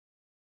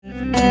Hi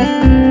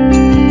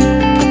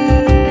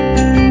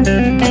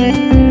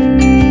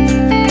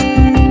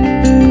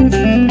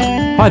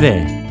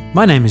there,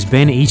 my name is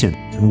Ben Eaton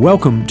and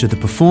welcome to the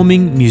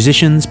Performing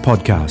Musicians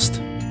Podcast.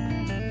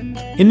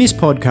 In this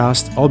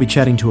podcast, I'll be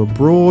chatting to a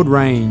broad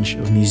range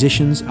of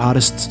musicians,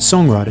 artists,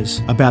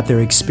 songwriters about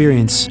their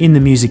experience in the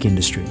music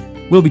industry.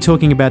 We'll be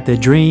talking about their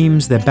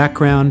dreams, their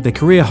background, their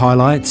career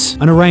highlights,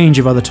 and a range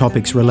of other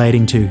topics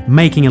relating to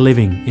making a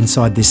living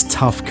inside this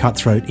tough,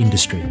 cutthroat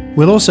industry.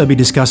 We'll also be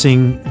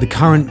discussing the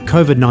current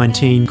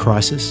COVID-19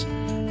 crisis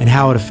and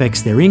how it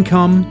affects their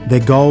income,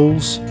 their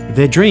goals,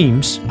 their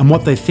dreams, and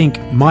what they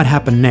think might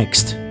happen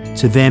next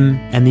to them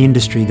and the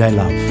industry they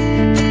love.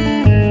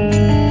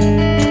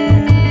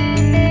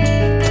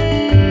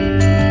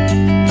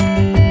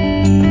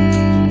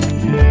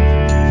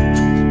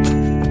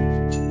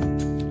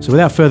 So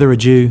without further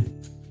ado,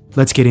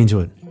 let's get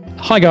into it.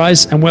 Hi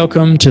guys, and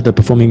welcome to the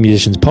Performing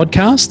Musicians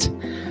Podcast.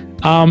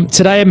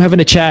 Today I'm having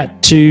a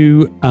chat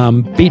to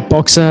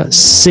beatboxer,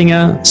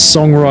 singer,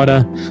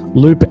 songwriter,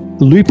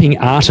 looping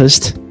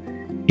artist,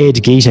 Ed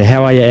Geater.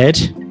 How are you, Ed?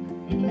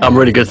 I'm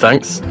really good,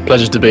 thanks.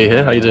 Pleasure to be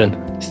here. How you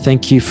doing?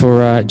 Thank you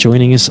for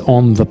joining us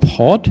on the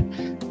pod.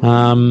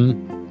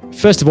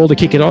 First of all, to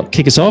kick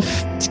us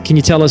off, can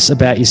you tell us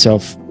about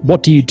yourself?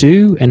 What do you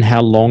do, and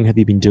how long have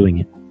you been doing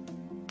it?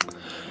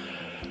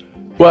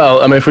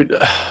 Well, I mean,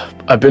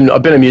 I've been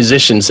a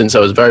musician since I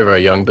was very,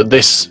 very young. But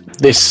this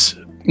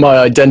my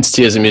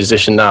identity as a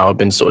musician now, I've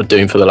been sort of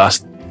doing for the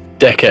last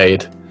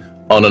decade,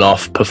 on and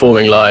off,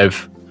 performing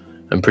live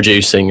and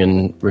producing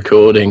and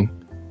recording.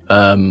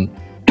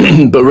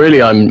 But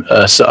really, I'm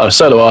a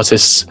solo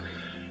artist,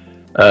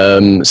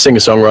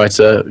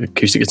 singer-songwriter,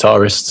 acoustic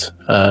guitarist.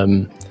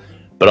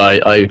 But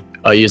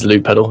I use the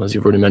loop pedal, as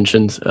you've already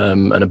mentioned,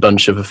 and a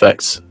bunch of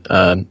effects.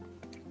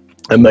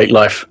 And make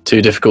life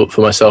too difficult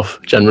for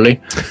myself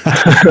generally,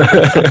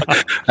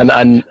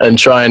 and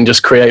try and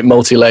just create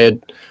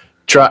multi-layered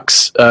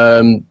tracks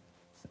to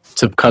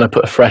kind of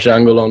put a fresh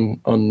angle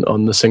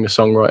on the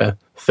singer-songwriter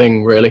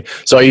thing, really.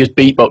 So I use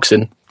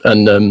beatboxing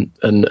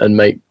and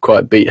make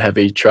quite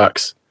beat-heavy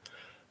tracks,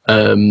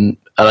 and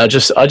I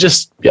just want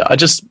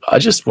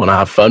to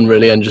have fun,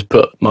 really, and just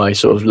put my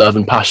sort of love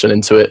and passion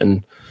into it,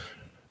 and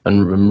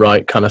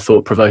write kind of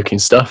thought-provoking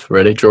stuff,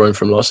 really, drawing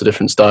from lots of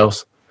different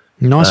styles.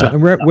 Nice.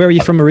 Where are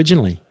you from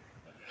originally?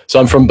 So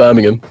I'm from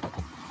Birmingham.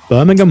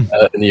 Birmingham?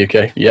 In the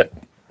UK, yep.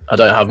 I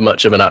don't have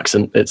much of an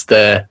accent. It's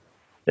there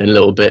in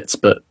little bits,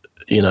 but,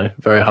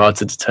 very hard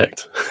to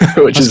detect,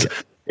 which is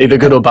either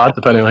good or bad,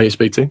 depending on who you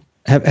speak to.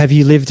 Have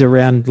you lived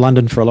around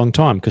London for a long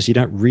time? Because you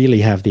don't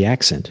really have the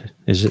accent.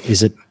 Is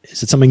it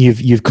something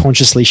you've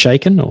consciously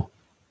shaken, or?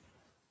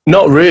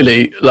 Not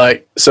really.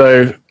 I've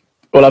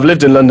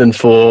lived in London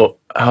for,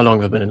 how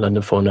long have I been in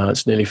London for now?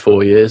 It's nearly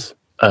 4 years.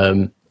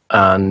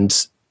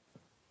 And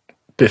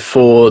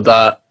before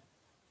that,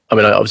 I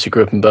mean, I obviously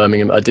grew up in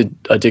Birmingham. I did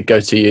go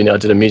to uni. I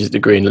did a music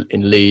degree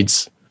in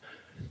Leeds,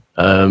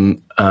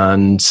 and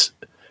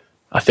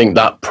I think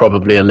that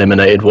probably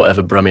eliminated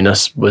whatever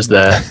brumminess was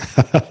there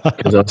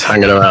because I was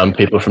hanging around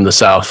people from the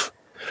south.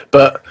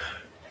 But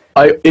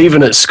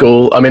even at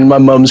school, I mean, my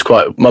mum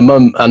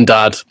and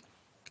dad,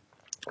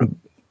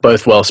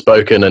 both well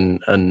spoken,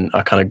 and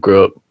I kind of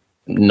grew up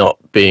not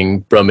being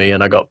brummy,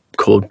 and I got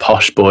called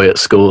posh boy at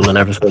school and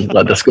everything,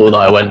 like the school that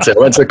I went to. I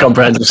went to a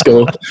comprehensive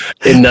school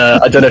in,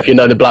 I don't know if you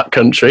know the Black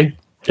Country.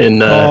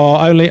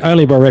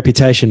 Only by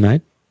reputation,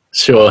 mate.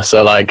 Sure.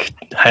 So like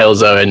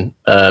Halesowen,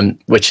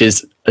 which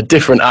is a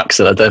different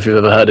accent. I don't know if you've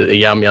ever heard it, a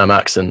yam yam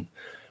accent.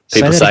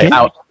 People say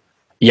out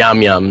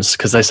yam yams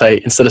because they say,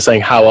 instead of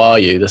saying how are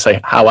you, they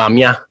say how am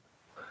ya?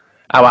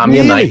 How am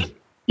you, mate?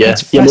 Yeah,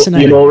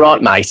 you're all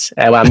right, mate.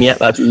 How am ya?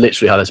 That's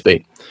literally how they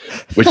speak,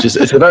 which is,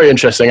 it's a very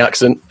interesting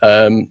accent.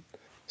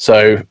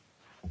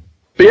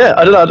 But yeah,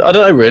 I don't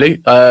know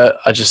really.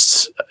 I've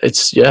just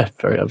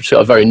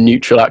got a very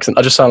neutral accent.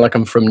 I just sound like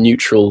I'm from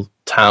neutral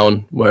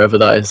town, wherever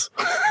that is.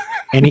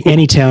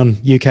 Any town,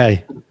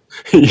 UK.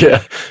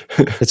 Yeah.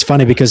 It's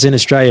funny because in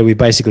Australia, we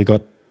basically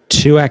got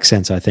two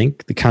accents, I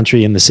think, the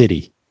country and the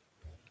city.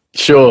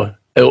 Sure.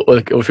 Or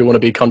if you want to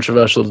be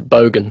controversial,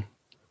 Bogan.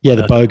 Yeah,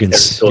 the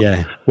Bogans.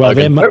 Yeah. Well,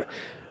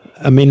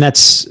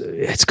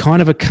 it's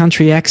kind of a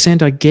country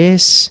accent, I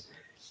guess.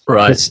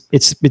 Right.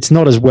 It's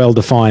not as well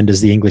defined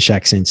as the English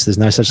accents. There's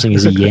no such thing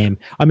as a yam.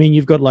 I mean,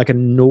 you've got like a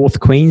North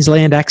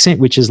Queensland accent,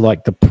 which is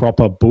like the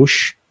proper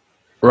bush.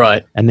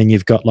 Right. And then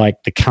you've got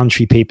like the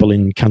country people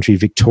in country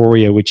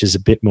Victoria, which is a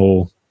bit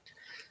more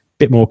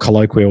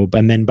colloquial.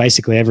 And then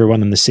basically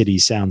everyone in the city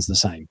sounds the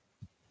same.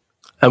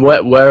 And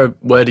where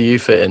do you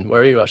fit in?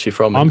 Where are you actually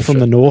from? I'm from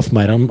the north,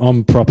 mate.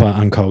 I'm proper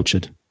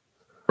uncultured.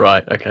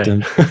 Right.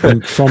 Okay.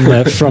 From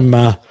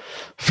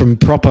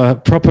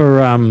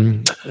proper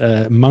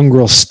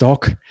mongrel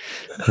stock.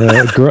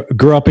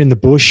 Grew up in the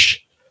bush.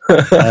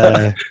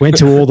 Went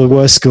to all the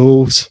worst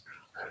schools.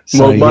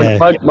 So,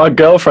 my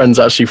girlfriend's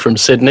actually from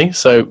Sydney.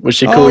 So would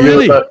she call you?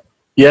 Really?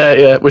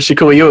 Yeah. Would she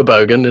call you a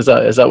bogan? Is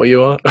that what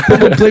you are?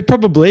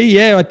 Probably.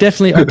 Yeah. I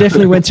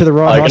definitely went to the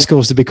right high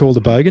schools to be called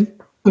a bogan.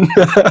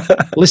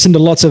 Listened to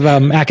lots of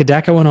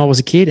Akadaka when I was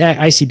a kid.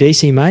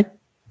 AC/DC, mate.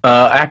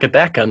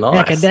 Akadaka,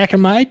 nice. Akadaka,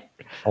 mate.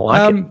 I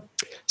like it.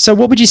 So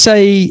what would you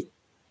say,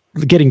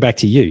 getting back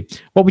to you,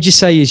 what would you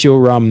say is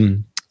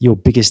your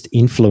biggest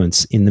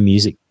influence in the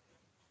music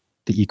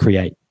that you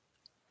create?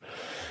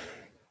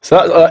 So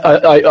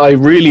I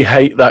really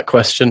hate that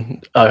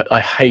question.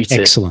 I hate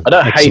Excellent. it. I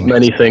don't hate Excellent.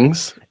 many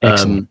things.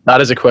 Excellent.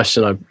 That is a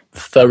question I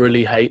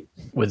thoroughly hate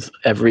with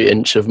every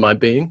inch of my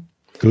being.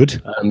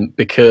 Good.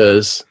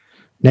 Because...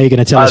 Now you're going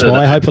to tell us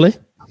why, hopefully?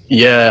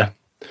 Yeah.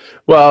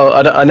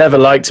 Well, I never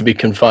like to be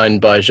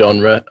confined by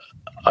genre.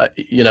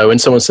 When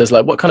someone says,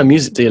 like, what kind of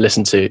music do you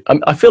listen to?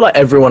 I feel like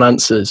everyone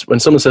answers.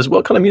 When someone says,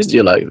 what kind of music do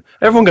you like?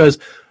 Everyone goes,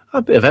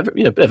 a bit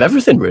of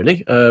everything,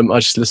 really. I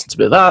just listen to a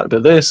bit of that, a bit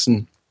of this,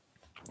 and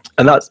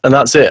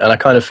that's it. And I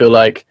kind of feel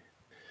like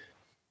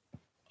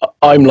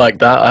I'm like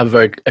that. I have a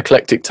very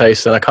eclectic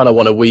taste, and I kind of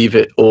want to weave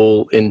it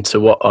all into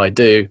what I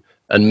do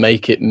and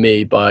make it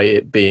me by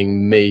it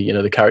being me,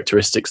 the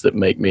characteristics that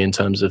make me in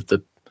terms of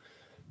the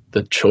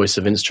choice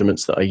of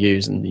instruments that I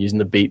use, and using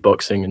the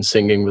beatboxing and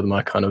singing with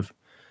my kind of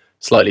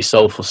slightly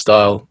soulful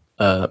style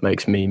that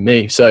makes me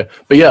me. So,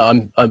 but yeah,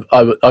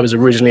 I was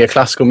originally a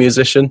classical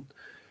musician.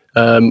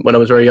 When I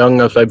was very young,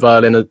 I played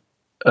violin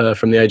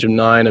from the age of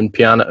 9, and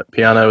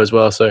piano as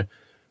well. So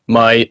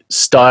my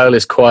style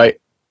is quite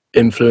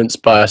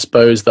influenced by, I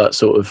suppose, that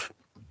sort of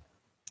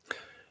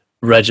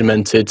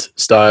regimented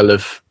style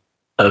of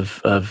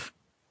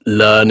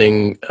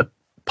learning a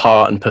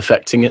part and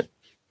perfecting it,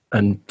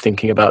 and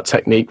thinking about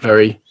technique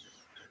very,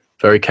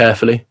 very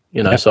carefully.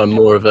 Yep. So I'm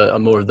more of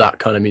that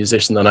kind of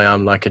musician than I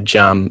am like a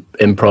jam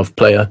improv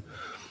player.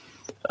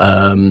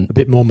 A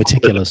bit more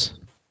meticulous.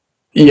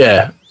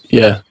 Yeah.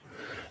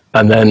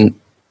 And then,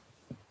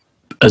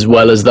 as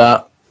well as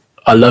that,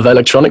 I love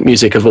electronic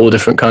music of all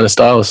different kind of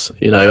styles.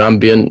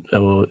 Ambient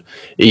or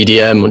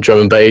EDM or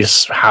drum and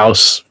bass,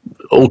 house,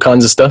 all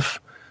kinds of stuff.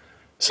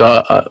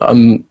 So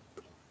I'm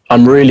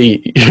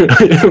really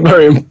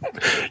very.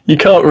 You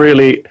can't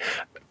really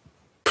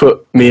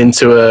put me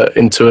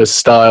into a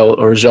style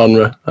or a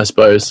genre, I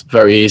suppose,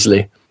 very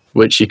easily,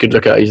 which you could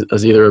look at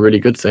as either a really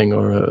good thing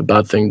or a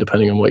bad thing,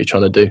 depending on what you're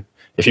trying to do.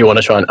 If you want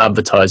to try and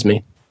advertise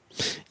me,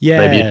 yeah,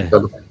 maybe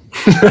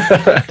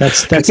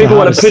that's people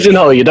want to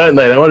pigeonhole you, don't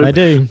they? They want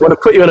to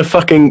put you in a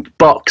fucking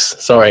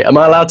box. Sorry, am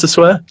I allowed to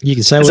swear? You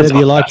can say whatever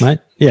you like, mate.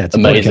 Yeah, it's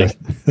amazing.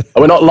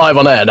 We're not live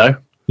on air, no.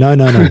 No.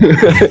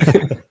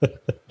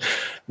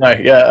 No,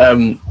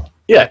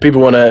 yeah.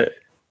 People want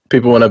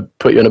to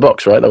put you in a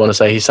box, right? They want to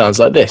say he sounds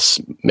like this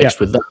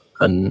mixed with that,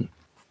 and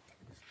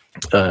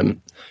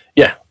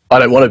I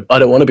don't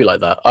want to be like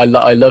that. I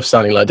love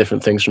sounding like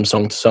different things from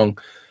song to song,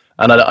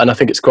 and I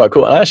think it's quite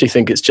cool. I actually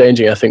think it's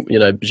changing. I think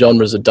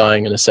genres are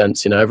dying in a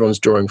sense. Everyone's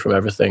drawing from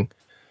everything.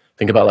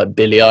 Think about like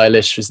Billie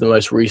Eilish, who's the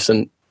most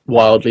recent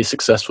wildly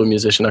successful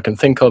musician I can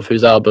think of,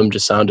 whose album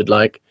just sounded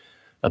like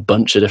a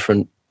bunch of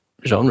different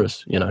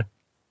genres.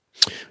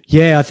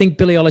 Yeah, I think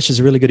Billie Eilish is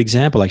a really good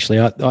example, actually.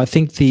 I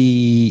think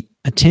the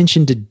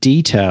attention to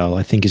detail,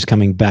 I think, is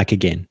coming back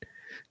again.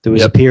 There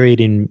was a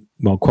period in,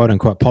 well, quote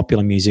unquote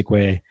popular music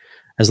where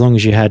as long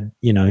as you had,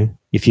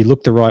 if you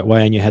looked the right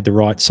way and you had the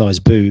right size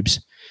boobs,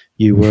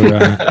 you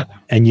were,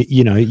 and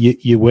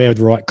you wear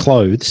the right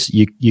clothes,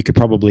 you could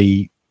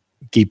probably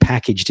be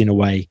packaged in a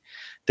way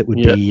that would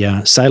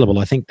be saleable.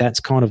 I think that's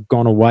kind of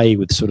gone away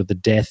with sort of the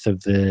death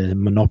of the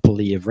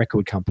monopoly of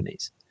record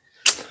companies.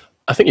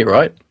 I think you're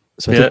right.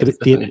 So I think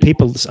the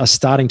people are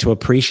starting to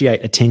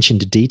appreciate attention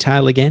to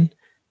detail again.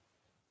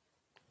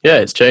 Yeah,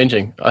 it's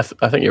changing. I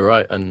think you're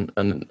right, and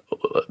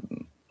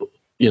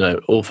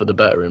all for the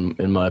better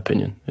in my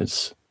opinion.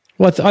 It's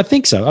I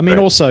think so. I mean,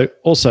 also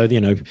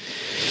the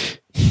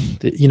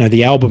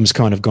album's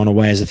kind of gone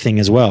away as a thing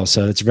as well.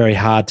 So it's very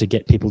hard to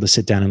get people to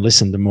sit down and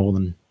listen to more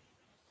than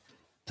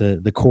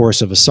the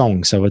chorus of a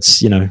song. So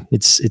it's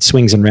it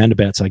swings and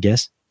roundabouts, I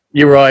guess.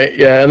 You're right.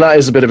 Yeah, and that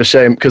is a bit of a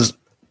shame because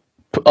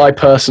I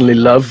personally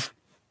love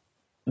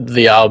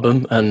the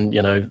album and,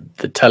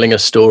 telling a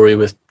story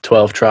with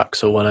 12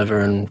 tracks or whatever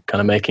and kind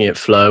of making it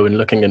flow and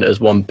looking at it as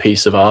one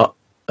piece of art.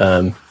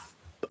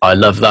 I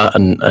love that.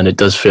 And it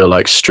does feel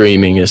like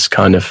streaming is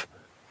kind of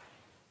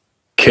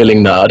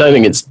killing that. I don't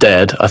think it's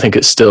dead. I think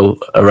it's still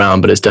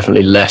around, but it's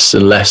definitely less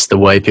and less the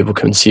way people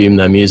consume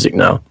their music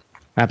now.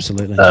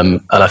 Absolutely.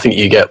 And I think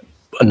you get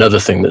another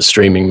thing that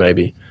streaming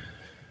maybe,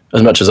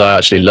 as much as I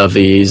actually love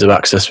the ease of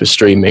access with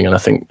streaming, and I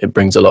think it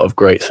brings a lot of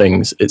great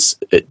things,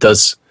 it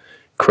does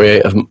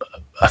create,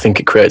 I think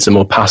it creates a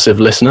more passive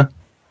listener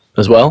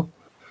as well.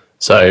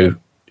 So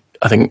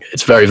I think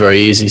it's very, very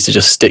easy to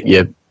just stick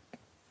your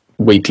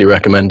weekly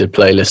recommended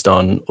playlist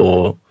on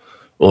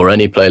or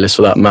any playlist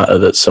for that matter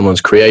that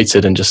someone's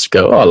created and just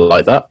go, oh, I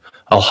like that.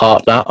 I'll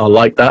heart that. I'll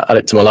like that, add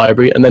it to my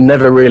library, and then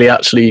never really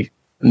actually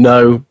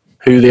know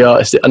who the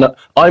artist is. And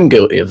I'm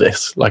guilty of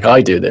this. Like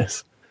I do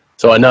this.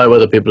 So I know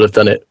other people have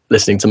done it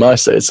listening to my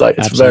set. It's like,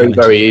 it's Absolutely.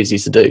 very, very easy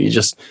to do.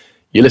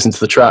 You listen to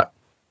the track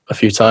a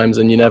few times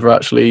and you never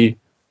actually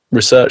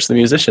research the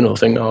musician or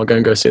think, oh, I'll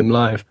go see them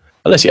live.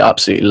 Unless you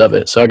absolutely love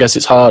it. So I guess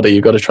it's harder.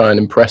 You've got to try and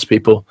impress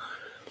people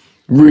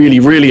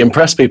really, really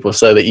impress people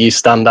so that you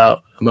stand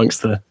out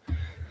amongst the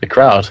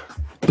crowd.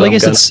 Well, I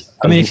guess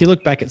if you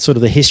look back at sort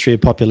of the history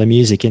of popular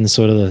music in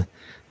sort of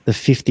the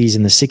 50s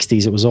and the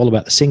 60s, it was all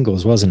about the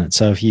singles, wasn't it?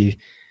 So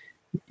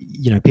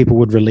if people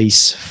would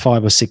release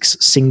 5 or 6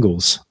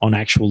 singles on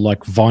actual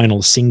like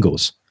vinyl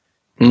singles.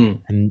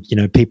 And,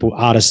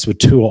 artists would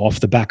tour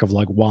off the back of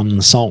like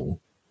one song.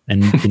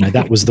 And,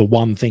 that was the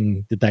one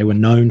thing that they were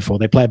known for.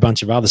 They play a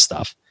bunch of other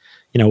stuff.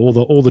 All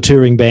the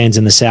touring bands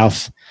in the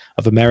South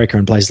of America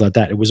and places like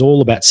that, it was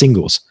all about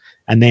singles.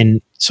 And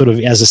then sort of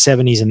as the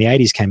 70s and the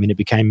 80s came in, it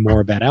became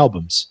more about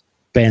albums.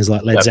 Bands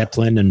like Led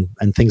Zeppelin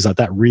and things like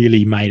that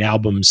really made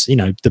albums,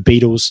 the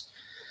Beatles,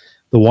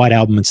 the White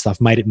Album and stuff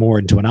made it more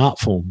into an art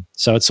form.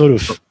 So it's sort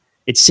of,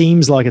 it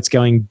seems like it's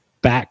going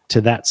back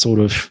to that sort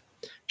of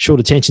short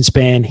attention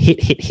span,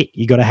 hit.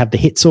 You got to have the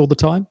hits all the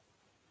time.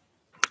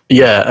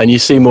 Yeah, and you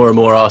see more and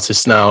more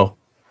artists now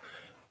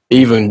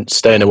even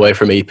staying away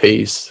from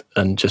EPs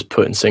and just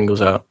putting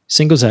singles out.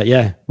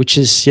 Yeah, which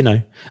is,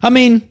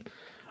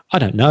 I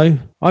don't know.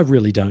 I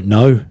really don't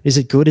know. Is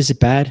it good? Is it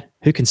bad?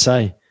 Who can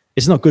say?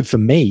 It's not good for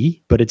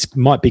me, but it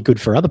might be good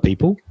for other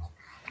people.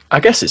 I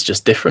guess it's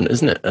just different,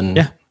 isn't it?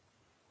 And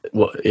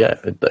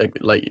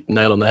like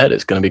nail on the head,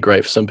 it's going to be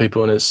great for some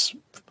people, and it's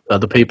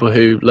other people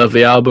who love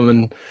the album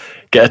and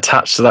get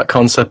attached to that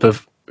concept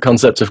of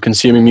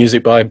consuming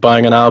music by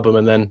buying an album,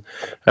 and then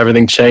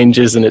everything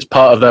changes and it's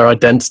part of their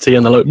identity,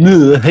 and they're like,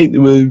 I hate the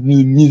way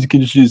the music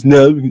industry is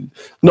now,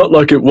 not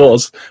like it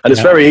was. And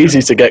it's very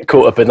easy to get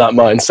caught up in that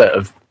mindset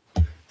of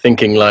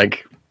thinking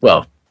like,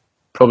 well,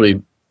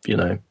 probably,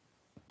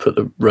 put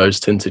the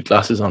rose-tinted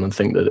glasses on and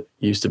think that it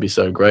used to be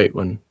so great,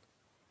 when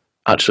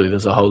actually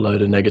there's a whole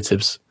load of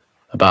negatives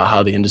about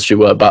how the industry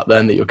worked back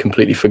then that you're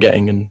completely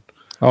forgetting and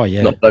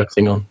not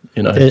focusing on.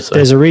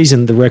 There's a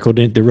reason the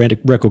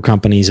record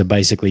companies are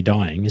basically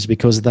dying, is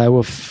because they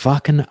were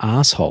fucking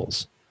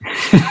assholes.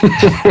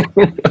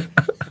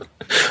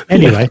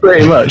 Anyway,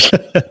 pretty much.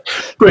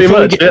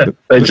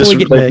 They just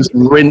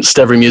rinsed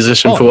every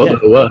musician for what they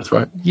were worth,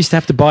 right? You used to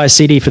have to buy a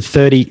CD for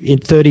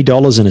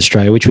 $30 in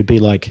Australia, which would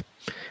be like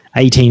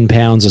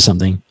 £18 or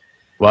something.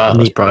 Wow,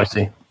 that's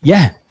pricey.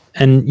 Yeah,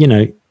 and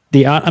to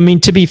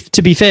be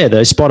fair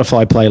though,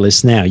 Spotify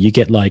playlists now you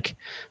get like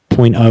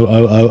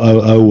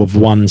 0.00000 of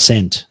 1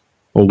 cent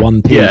or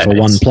 1p for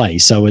one play,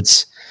 so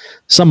it's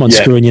someone's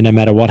screwing you no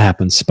matter what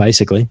happens,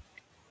 basically.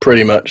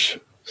 Pretty much.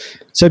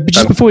 So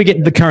just before we get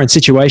to the current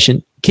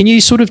situation, can you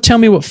sort of tell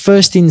me what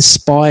first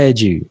inspired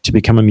you to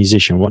become a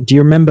musician? What do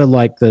you remember,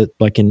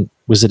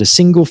 was it a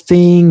single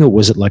thing, or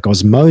was it like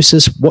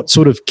osmosis? What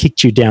sort of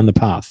kicked you down the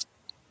path?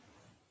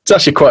 It's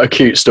actually quite a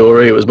cute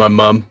story. It was my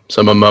mum.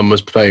 So my mum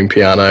was playing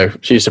piano.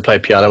 She used to play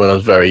piano when I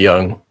was very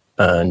young,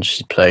 and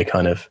she'd play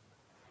kind of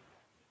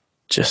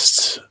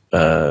just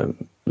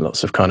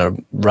lots of kind of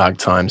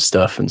ragtime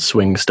stuff and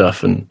swing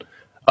stuff, and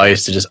I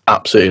used to just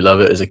absolutely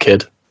love it as a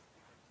kid.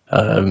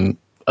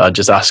 I'd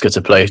just ask her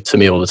to play to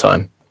me all the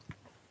time.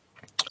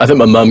 I think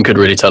my mum could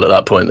really tell at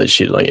that point that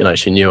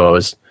she knew I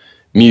was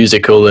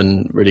musical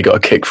and really got a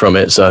kick from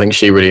it. So I think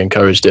she really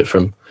encouraged it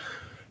from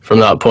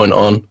that point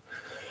on.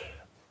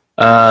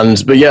 But I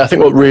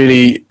think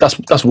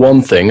that's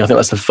one thing. I think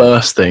that's the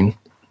first thing.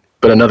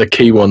 But another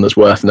key one that's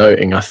worth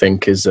noting, I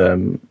think, is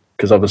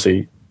because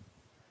obviously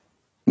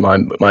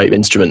my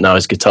instrument now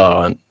is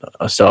guitar, and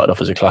I started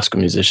off as a classical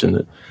musician.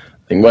 I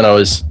think when I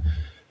was,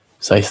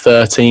 say,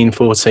 13,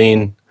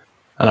 14,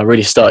 and I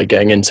really started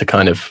getting into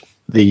kind of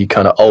the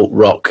kind of alt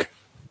rock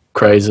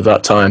craze of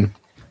that time.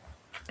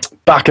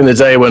 Back in the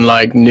day when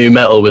like new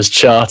metal was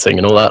charting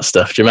and all that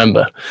stuff. Do you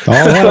remember? Oh,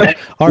 yeah.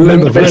 I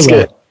remember very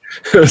well.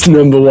 It was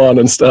number 1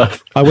 and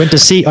stuff. I went to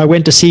see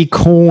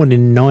Korn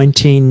in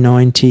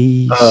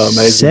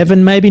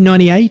 1997, maybe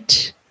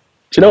 98.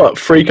 Do you know what?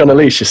 Freak on a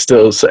Leash is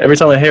still. So every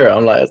time I hear it,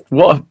 I'm like,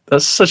 "What?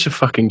 That's such a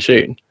fucking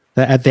tune."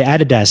 At the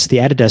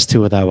Adidas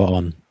tour they were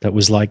on, that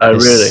was like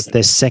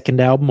their second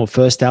album or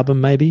first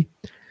album, maybe.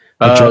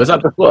 Was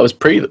that before? It was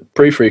pre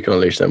Freak on a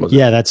Leash then, wasn't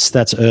it? Yeah,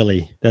 that's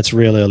early. That's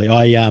real early.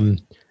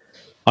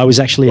 I was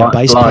actually a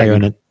bass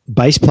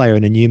player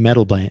in a new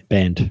metal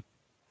band.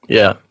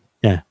 Yeah.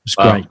 Yeah, it was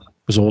great.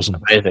 It was awesome.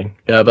 Amazing.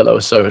 Yeah, but that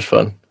was so much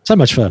fun. So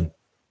much fun.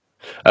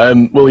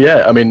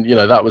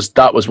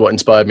 That was what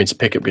inspired me to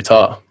pick up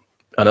guitar.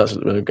 And that's a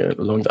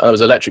long time. I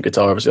was electric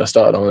guitar, obviously. I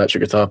started on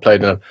electric guitar,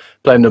 played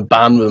in a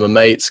band with my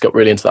mates, got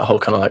really into that whole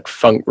kind of like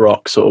funk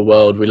rock sort of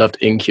world. We loved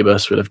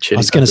Incubus, we loved Chili. I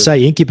was going to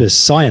say Incubus,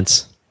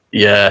 Science.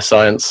 Yeah,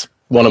 Science.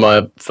 One of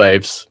my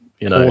faves,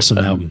 Awesome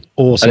album.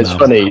 Awesome. And it's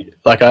funny,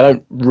 like I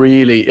don't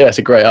really, it's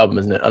a great album,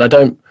 isn't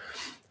it?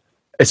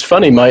 It's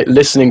funny, my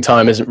listening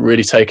time isn't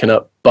really taken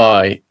up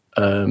by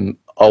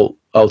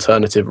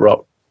alternative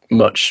rock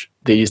much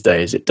these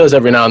days. It does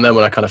every now and then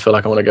when I kind of feel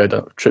like I want to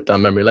go trip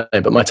down memory lane,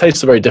 but my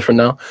tastes are very different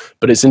now.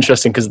 But it's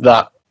interesting because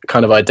that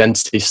kind of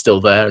identity is still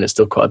there, and it's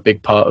still quite a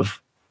big part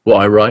of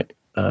what I write.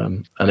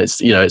 And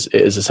it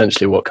is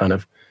essentially what kind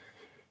of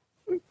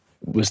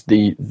was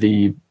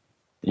the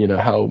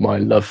how my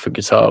love for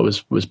guitar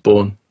was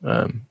born.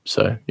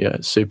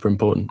 It's super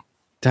important.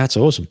 That's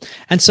awesome.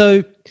 And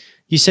so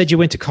You said you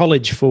went to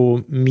college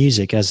for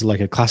music as like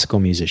a classical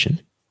musician.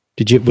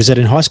 Was that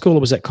in high school or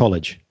was that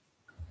college?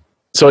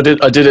 So I did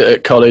it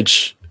at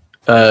college.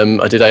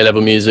 I did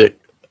A-level music,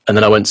 and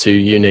then I went to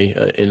uni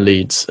in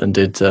Leeds and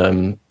did.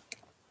 I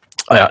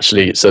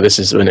actually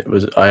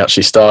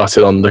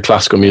started on the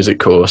classical music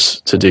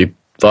course to do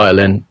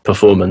violin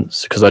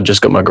performance because I'd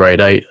just got my grade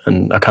 8,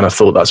 and I kind of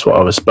thought that's what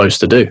I was supposed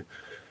to do.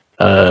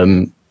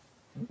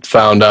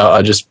 Found out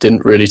I just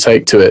didn't really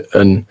take to it,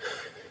 and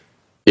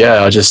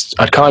yeah, I'd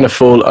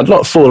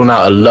not fallen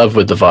out of love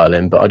with the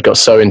violin, but I'd got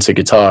so into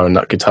guitar, and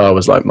that guitar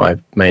was like my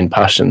main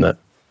passion, that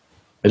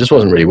it just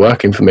wasn't really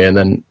working for me. And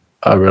then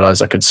I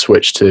realized I could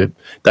switch to,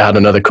 they had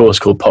another course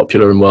called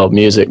Popular and World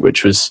Music,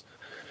 which was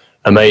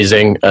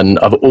amazing. And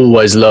I've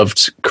always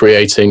loved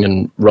creating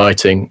and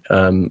writing,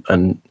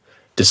 and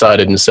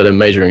decided instead of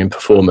majoring in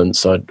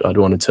performance, I'd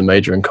wanted to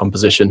major in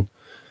composition.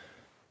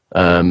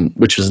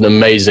 Which was an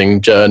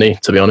amazing journey,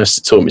 to be honest.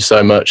 It taught me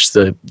so much.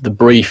 The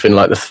brief in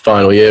like the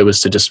final year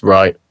was to just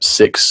write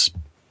 6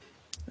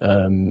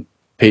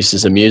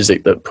 pieces of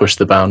music that pushed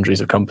the boundaries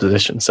of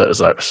composition. So it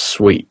was like,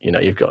 sweet,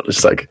 you've got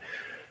just like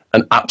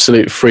an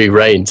absolute free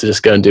reign to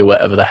just go and do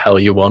whatever the hell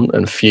you want,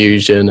 and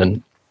fusion,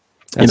 and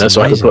That's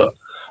so amazing.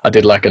 I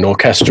did like an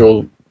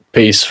orchestral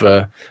piece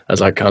as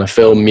like kind of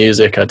film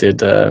music. I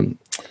did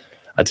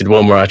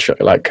one where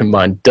I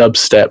combined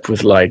dubstep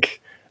with like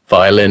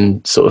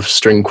violin sort of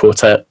string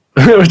quartet,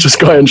 which was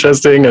quite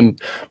interesting.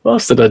 And what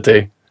else did I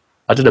do?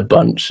 I did a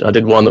bunch. I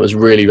did one that was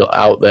really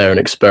out there and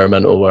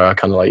experimental, where I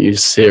kind of like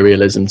used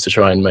serialism to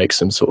try and make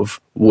some sort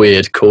of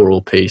weird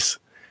choral piece.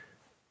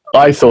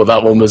 I thought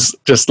that one was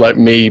just like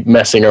me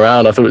messing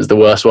around. I thought it was the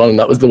worst one, and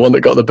that was the one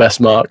that got the best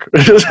mark.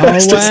 It's just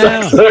like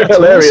so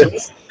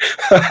hilarious.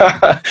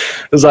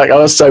 It was like, I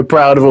was so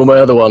proud of all my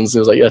other ones. It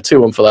was like, yeah,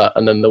 2-1 for that.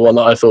 And then the one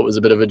that I thought was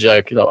a bit of a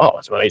joke, oh,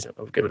 it's amazing,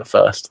 I'll give it a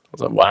first. I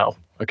was like, wow,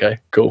 okay,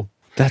 cool.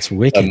 That's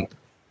wicked.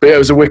 But yeah, it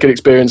was a wicked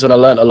experience, and I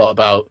learned a lot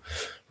about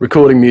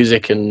recording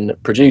music and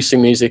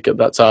producing music at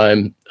that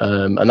time.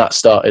 And that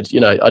started,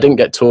 I didn't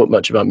get taught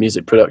much about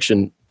music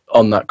production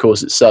on that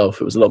course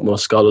itself. It was a lot more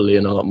scholarly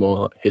and a lot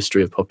more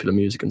history of popular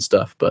music and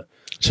stuff. But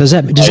so does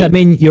that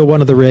mean you're one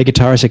of the rare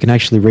guitarists that can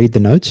actually read the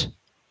notes?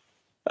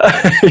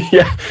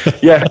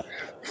 yeah.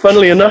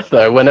 Funnily enough,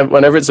 though,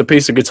 whenever it's a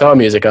piece of guitar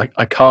music,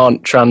 I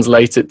can't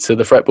translate it to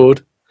the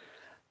fretboard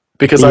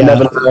because I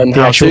never learned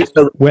how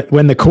to.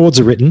 When the chords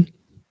are written.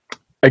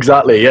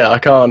 Exactly. Yeah, I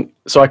can't.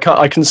 So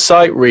I can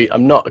sight read.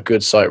 I'm not a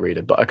good sight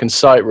reader, but I can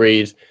sight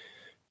read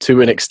to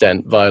an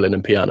extent violin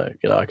and piano.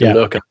 I can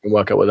look and I can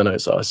work out where the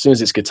notes are. As soon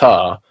as it's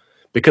guitar,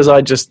 because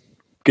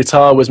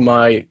guitar was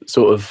my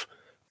sort of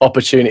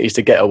opportunities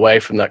to get away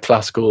from that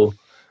classical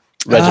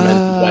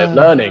regimented way of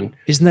learning.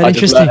 Isn't that I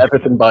interesting? just learned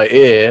everything by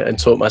ear and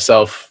taught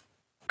myself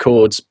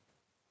chords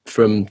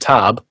from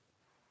tab.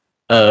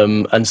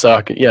 And so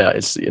I could,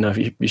 it's,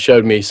 if you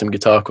showed me some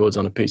guitar chords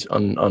on a piece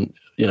on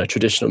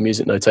traditional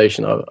music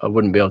notation, I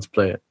wouldn't be able to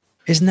play it.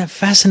 Isn't that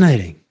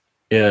fascinating?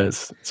 Yeah,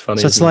 it's funny.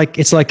 So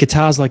it's like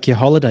guitar's like your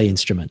holiday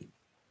instrument.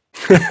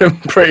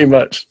 Pretty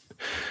much.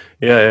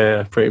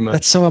 Yeah, pretty much.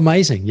 That's so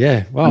amazing.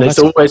 Yeah. Wow. And it's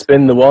always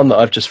been the one that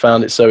I've just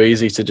found it so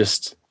easy to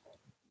just,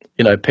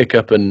 pick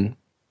up and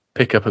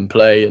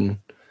play and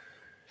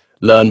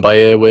learn by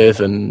ear with,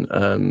 and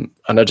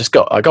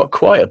I got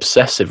quite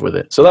obsessive with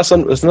it. So that's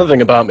another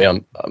thing about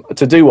me.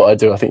 To do what I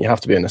do, I think you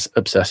have to be an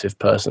obsessive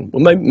person.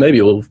 Well,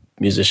 maybe all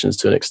musicians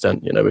to an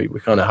extent. We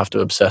kind of have to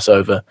obsess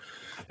over.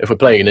 If we're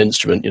playing an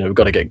instrument, we've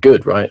got to get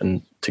good, right?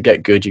 And to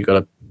get good, you've got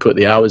to put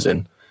the hours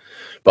in.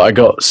 But I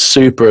got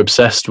super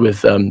obsessed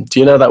with. Do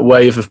you know that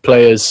wave of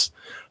players?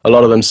 A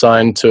lot of them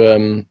signed to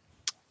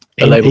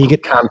a label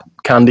called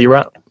Candy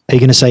Rap. Are you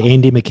going to say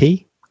Andy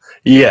McKee?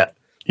 Yeah.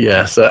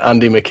 So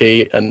Andy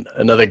McKee and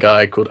another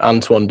guy called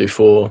Antoine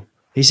Dufour.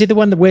 Is he the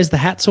one that wears the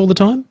hats all the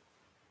time?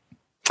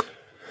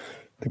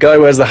 The guy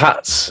who wears the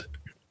hats.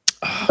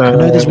 I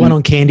know there's one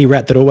on Candy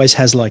Rat that always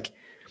has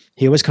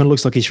he always kind of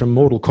looks like he's from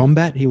Mortal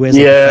Kombat. He wears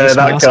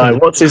that guy.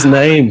 What's his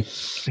name?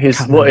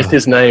 What is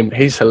his name?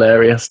 He's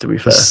hilarious, to be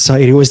fair. So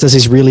he always does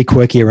his really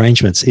quirky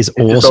arrangements. He's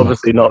awesome. He's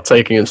obviously not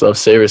taking himself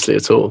seriously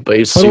at all, but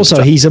he's. But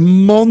also, he's a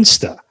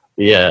monster.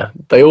 Yeah,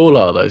 they all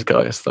are, those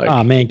guys.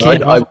 Man,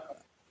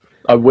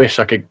 I wish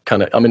I could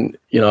kind of. I mean,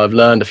 I've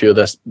learned a few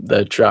of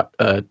their trap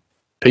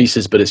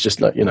pieces, but it's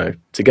just like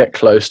to get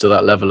close to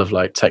that level of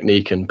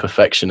technique and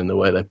perfection in the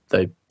way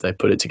they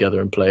put it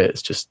together and play it.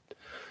 It's just.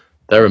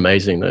 They're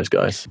amazing, those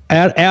guys.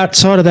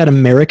 Outside of that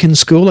American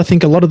school, I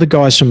think a lot of the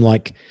guys from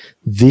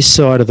this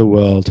side of the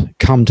world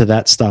come to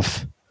that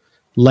stuff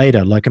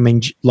later.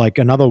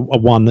 Another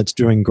one that's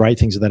doing great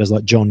things with that is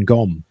John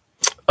Gomm.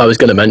 I was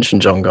going to mention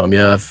John Gomm.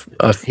 Yeah,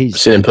 I've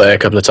seen him play a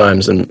couple of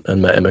times and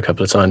met him a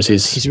couple of times.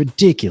 He's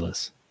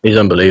ridiculous. He's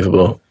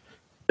unbelievable.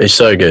 He's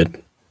so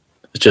good.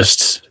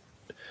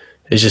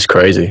 He's just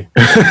crazy.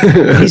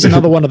 He's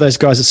another one of those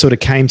guys that sort of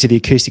came to the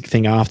acoustic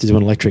thing after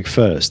doing electric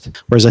first.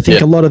 Whereas I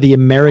think a lot of the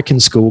American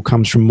school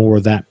comes from more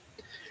of that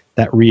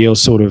real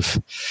sort of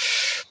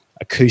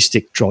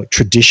acoustic,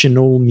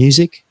 traditional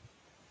music.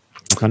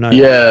 I know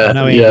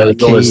Andy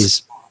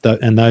McKee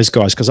and those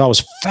guys, because I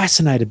was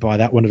fascinated by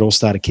that when it all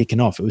started kicking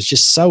off. It was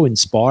just so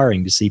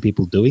inspiring to see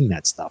people doing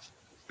that stuff.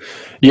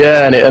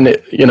 Yeah, and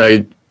it you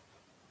know,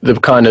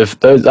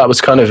 that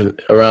was kind of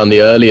around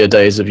the earlier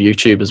days of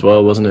YouTube as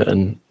well, wasn't it?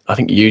 And I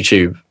think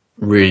YouTube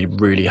really,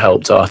 really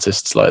helped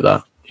artists like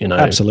that. You know,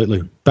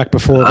 absolutely. Back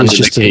before it was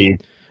just a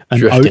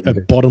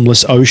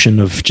bottomless ocean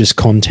of just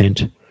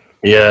content.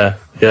 Yeah.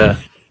 Yeah,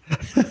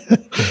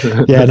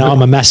 no,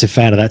 I'm a massive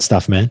fan of that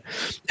stuff, man.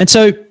 And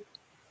so,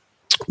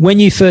 when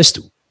you first,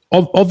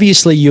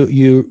 obviously,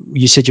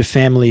 you said your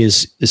family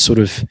is sort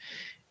of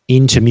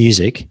into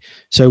music.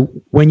 So,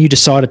 when you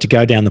decided to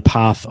go down the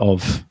path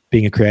of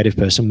being a creative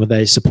person, were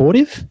they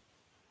supportive?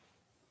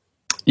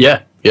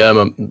 Yeah.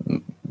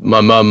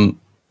 My mum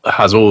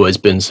has always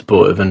been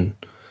supportive, and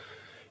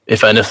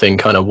if anything,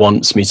 kind of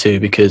wants me to,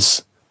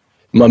 because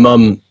my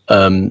mum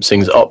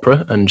sings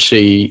opera, and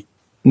she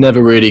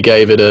never really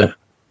gave it a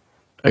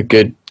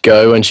good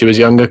go when she was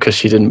younger because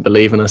she didn't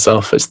believe in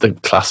herself. It's the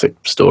classic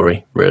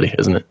story, really,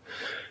 isn't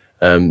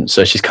it?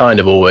 So she's kind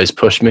of always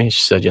pushed me.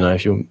 She said, you know,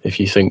 if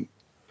you think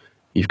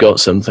you've got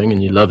something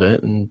and you love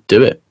it, and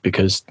do it,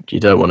 because you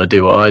don't want to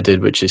do what I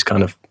did, which is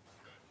kind of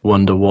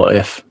wonder what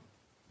if.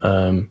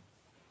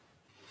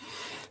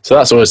 So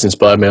that's always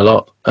inspired me a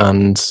lot.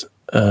 And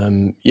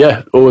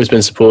always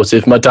been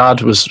supportive. My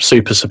dad was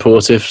super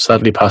supportive,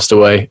 sadly passed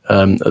away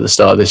at the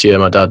start of this year.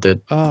 My dad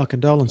did. Oh,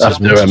 condolences.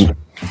 After,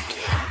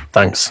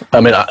 thanks. I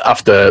mean,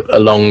 after a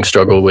long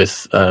struggle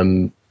with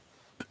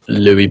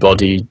Lewy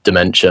body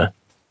dementia,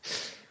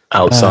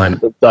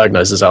 Alzheimer's,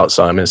 diagnosed as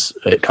Alzheimer's,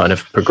 it kind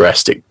of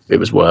progressed. It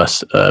was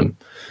worse.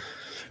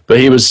 But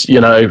he was, you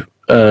know,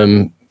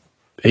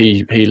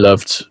 he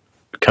loved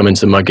coming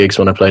to my gigs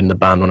when I played in the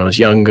band when I was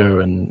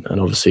younger, and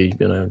obviously,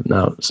 you know,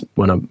 now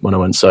when I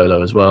went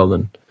solo as well,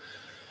 and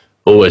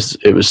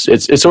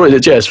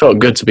it's felt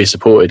good to be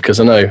supported, because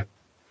I know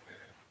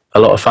a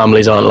lot of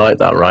families aren't like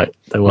that, right?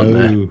 They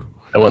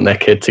want their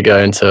kid to go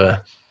into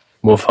a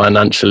more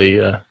financially.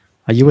 Are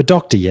you a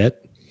doctor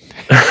yet?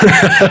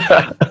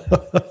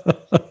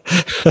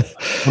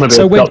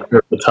 So doctor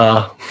of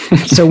guitar.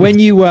 So when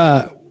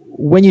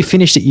you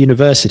finished at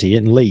university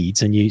in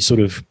Leeds and you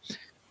sort of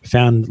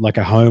found like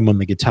a home on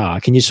the guitar,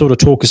 can you sort of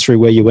talk us through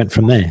where you went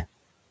from there?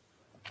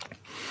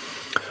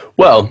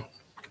 Well,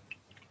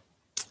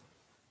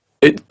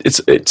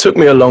 it took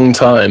me a long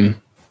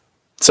time.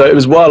 So it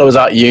was while I was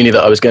at uni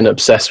that I was getting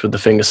obsessed with the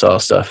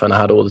fingerstyle stuff, and I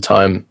had all the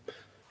time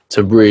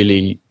to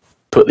really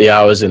put the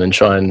hours in and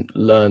try and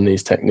learn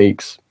these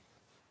techniques.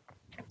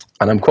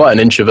 And I'm quite an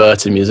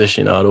introverted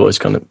musician. I'd always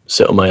kind of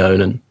sit on my own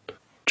and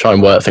try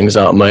and work things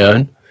out on my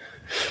own.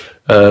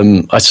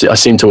 I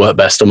seem to work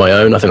best on my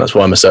own. I think that's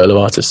why I'm a solo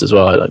artist as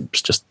well.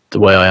 It's just the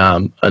way I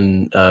am.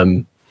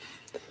 And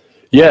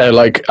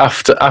like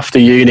after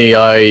uni,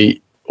 I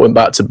went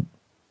back to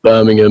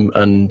Birmingham,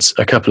 and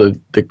a couple of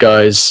the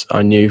guys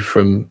I knew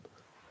from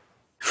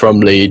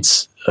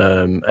Leeds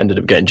ended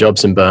up getting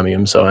jobs in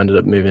Birmingham. So I ended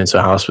up moving into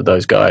a house with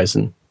those guys.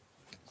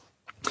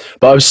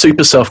 But I was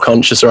super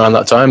self-conscious around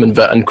that time,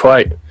 and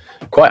quite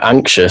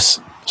anxious.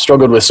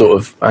 Struggled with sort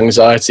of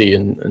anxiety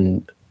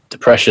and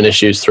depression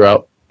issues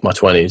throughout my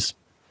 20s.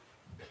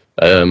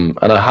 And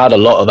I had a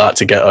lot of that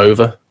to get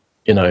over.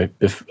 You know,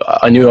 if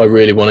I knew I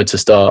really wanted to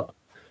start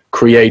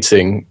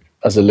creating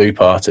as a loop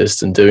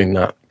artist and doing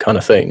that kind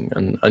of thing,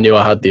 and I knew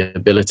I had the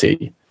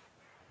ability,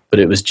 but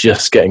it was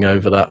just getting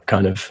over that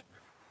kind of,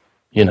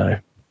 you know,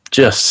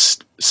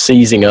 just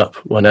seizing up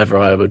whenever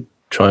I would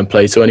try and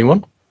play to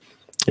anyone.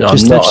 You know,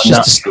 I'm not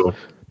natural.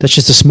 That's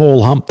just a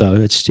small hump, though.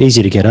 It's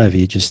easy to get over.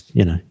 You just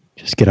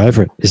get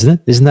over it, isn't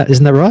it? Isn't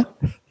that right?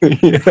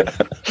 Yeah.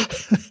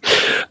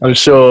 I'm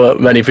sure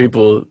many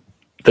people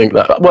think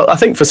that. Well, I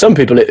think for some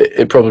people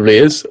it probably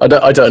is. I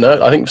don't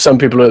know. I think some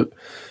people are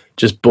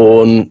just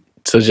born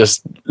to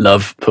just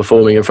love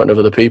performing in front of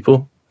other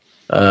people.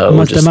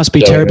 That must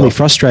be terribly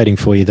frustrating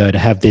for you, though, to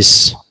have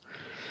this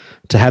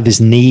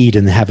need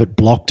and have it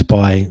blocked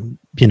by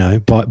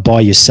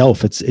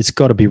yourself. It's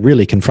got to be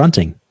really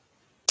confronting.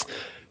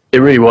 It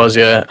really was,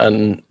 yeah.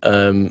 And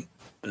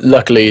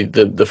luckily,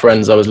 the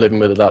friends I was living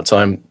with at that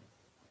time,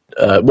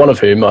 one of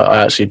whom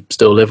I actually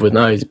still live with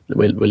now.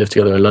 We live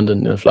together in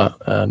London in a flat.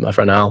 My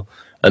friend Al,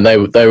 and they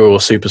were all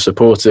super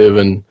supportive,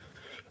 and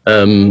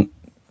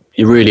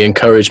he really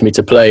encouraged me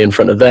to play in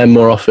front of them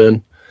more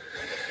often.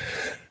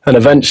 And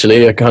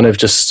eventually, I kind of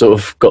just sort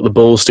of got the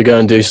balls to go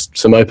and do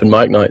some open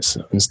mic nights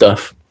and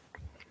stuff.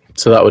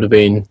 So that would have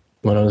been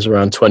when I was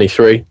around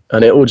 23,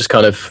 and it all just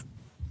kind of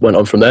went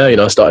on from there. You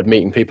know, I started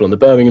meeting people on the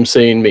Birmingham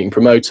scene, meeting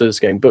promoters,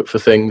 getting booked for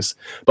things.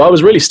 But I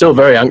was really still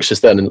very anxious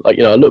then. And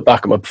I look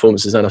back at my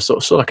performances and I saw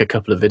like a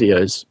couple of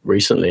videos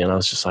recently, and I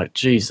was just like,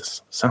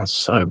 Jesus, sounds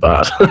so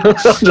bad. I'm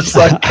just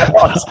like,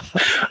 God.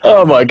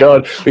 Oh my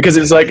God. Because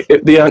it's like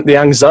the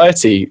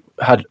anxiety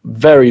had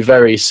very,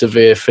 very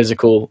severe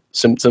physical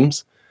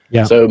symptoms.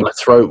 Yeah. So my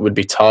throat would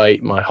be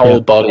tight, my whole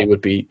body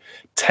would be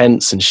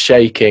tense and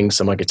shaking.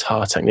 So my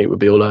guitar technique would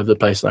be all over the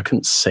place, and I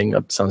couldn't sing.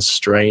 I'd sound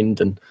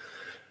strained, and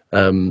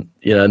and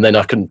then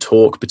I couldn't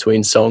talk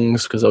between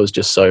songs because I was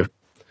just so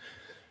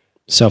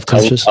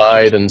Self-conscious.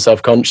 tongue-tied and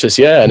self-conscious.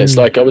 Yeah. And it's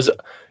like,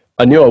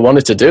 I knew I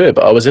wanted to do it,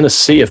 but I was in a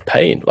sea of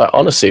pain. Like,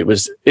 honestly, it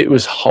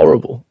was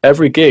horrible.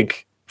 Every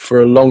gig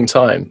for a long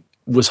time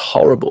was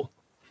horrible.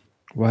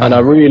 Wow. And I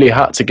really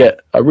had to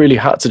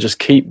just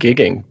keep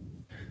gigging,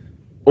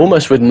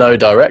 almost with no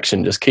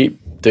direction, just keep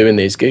doing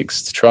these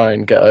gigs to try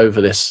and get over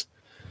this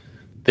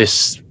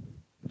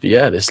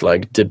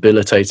like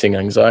debilitating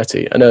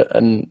anxiety.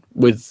 And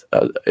with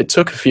it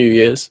took a few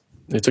years.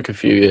 It took a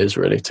few years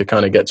really to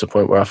kind of get to a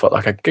point where I felt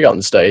like I could get on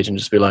the stage and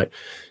just be like,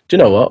 do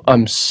you know what?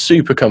 I'm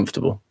super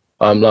comfortable.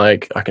 I'm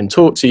like, I can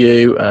talk to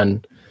you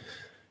and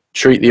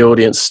treat the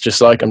audience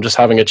just like I'm just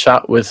having a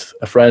chat with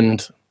a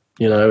friend,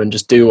 you know, and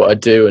just do what I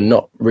do and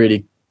not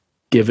really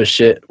give a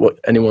shit what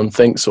anyone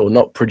thinks, or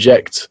not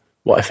project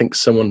what I think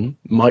someone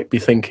might be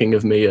thinking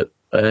of me at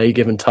a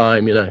given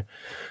time, you know,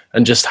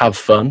 and just have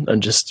fun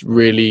and just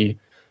really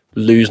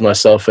lose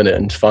myself in it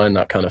and find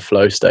that kind of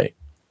flow state.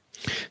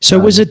 So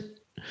was it,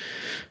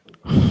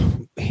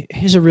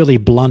 here's a really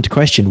blunt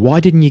question. Why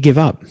didn't you give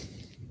up?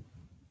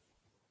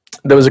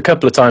 There was a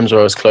couple of times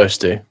where I was close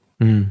to,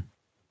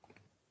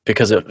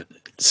 because of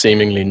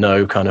seemingly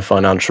no kind of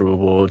financial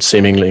reward,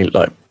 seemingly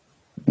like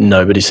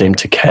nobody seemed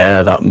to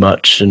care that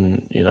much.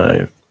 And, you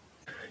know,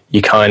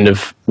 you kind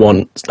of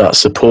want that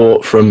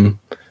support from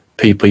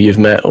people you've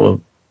met or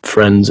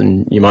friends,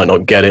 and you might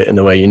not get it in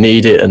the way you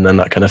need it. And then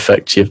that can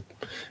affect you.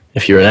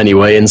 If you're in any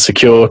way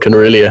insecure, can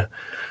really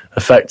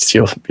affect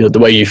the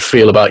way you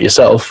feel about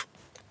yourself.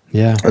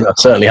 Yeah. And that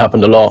certainly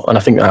happened a lot. And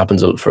I think that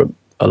happens for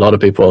a lot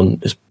of people on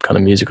this kind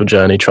of musical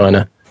journey, trying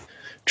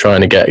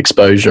to get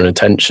exposure and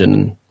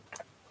attention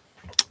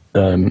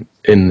in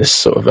this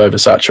sort of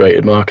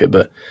oversaturated market.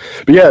 But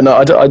yeah, no,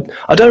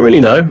 I don't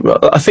really know.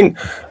 I think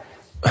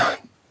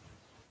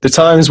the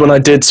times when I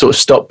did sort of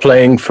stop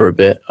playing for a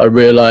bit, I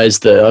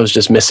realized that I was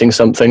just missing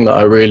something that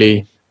I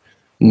really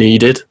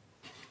needed.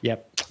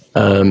 Yep.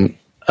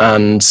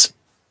 And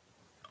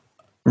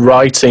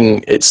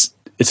writing, it's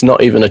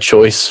not even a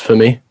choice for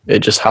me. It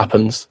just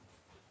happens.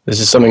 This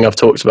is something I've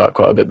talked about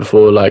quite a bit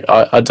before. Like,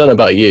 I don't know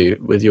about you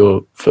with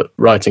your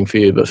writing for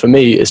you, but for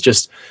me, it's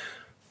just,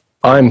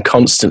 there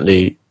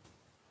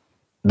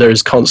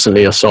is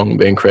constantly a song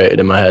being created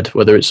in my head,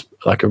 whether it's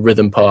like a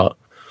rhythm part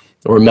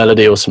or a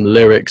melody or some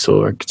lyrics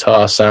or a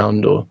guitar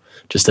sound or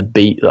just a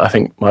beat that I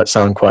think might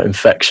sound quite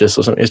infectious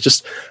or something. It's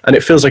just, and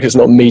it feels like it's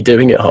not me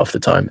doing it half the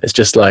time. It's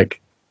just like,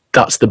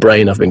 that's the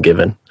brain I've been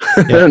given.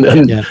 Yeah,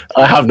 and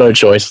I have no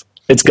choice.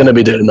 It's going to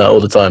be doing that all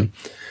the time.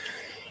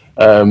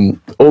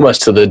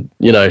 Almost to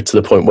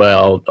the point where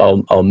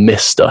I'll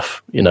miss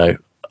stuff, you know,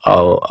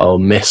 I'll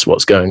miss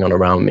what's going on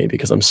around me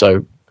because I'm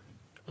so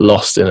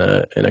lost in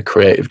a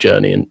creative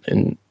journey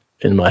in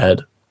my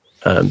head.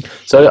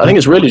 So I think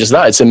it's really just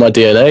that. It's in my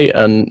DNA,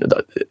 and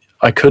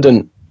I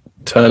couldn't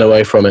turn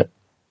away from it.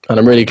 And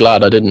I'm really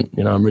glad I didn't.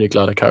 You know, I'm really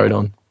glad I carried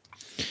on.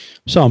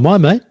 So am I,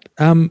 mate.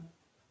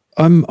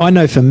 I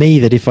know for me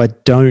that if I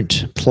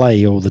don't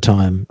play all the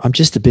time, I'm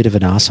just a bit of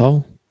an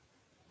asshole.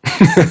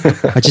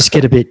 I just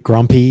get a bit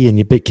grumpy and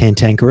a bit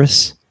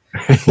cantankerous.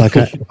 Like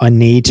I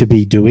need to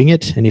be doing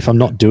it. And if I'm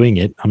not doing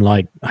it, I'm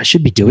like, I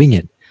should be doing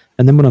it.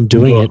 And then when I'm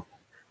doing it,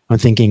 I'm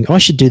thinking, I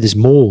should do this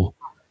more.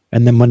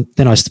 And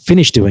then I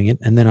finish doing it,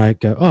 and then I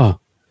go, oh,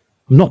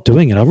 I'm not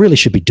doing it. I really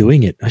should be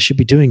doing it. I should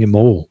be doing it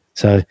more.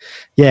 So,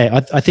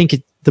 yeah, I think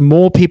the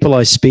more people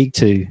I speak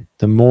to,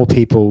 the more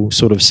people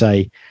sort of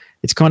say,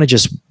 it's kind of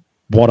just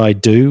what I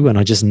do, and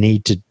I just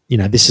need to, you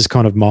know, this is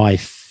kind of my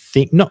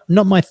thing. Not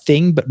my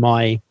thing, but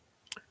my,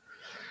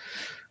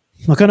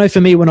 like, I know for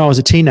me when I was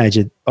a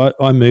teenager,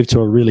 I moved to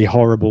a really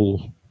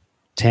horrible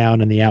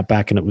town in the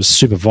outback, and it was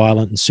super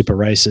violent and super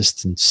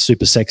racist and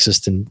super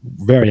sexist and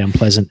very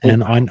unpleasant.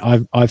 And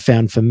I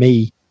found for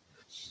me,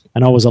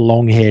 and I was a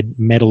long-haired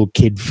metal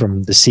kid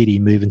from the city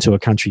moving to a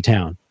country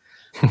town.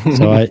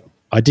 So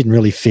I didn't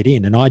really fit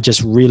in. And I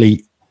just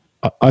really,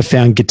 I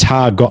found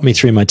guitar got me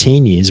through my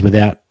teen years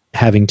without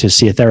having to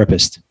see a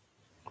therapist.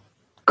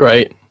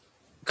 Great.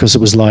 Because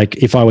it was like,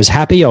 if I was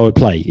happy, I would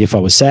play. If I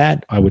was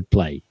sad, I would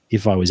play.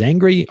 If I was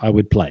angry, I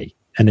would play.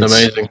 And it's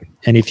amazing.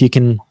 And if you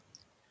can,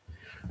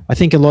 I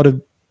think a lot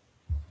of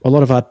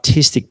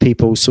artistic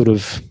people sort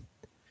of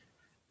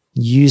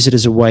use it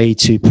as a way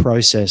to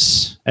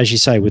process, as you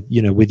say, with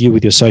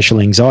your social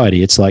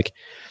anxiety. It's like,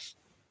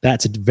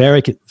 that's a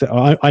very,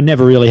 I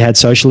never really had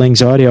social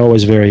anxiety. I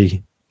was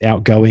very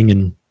outgoing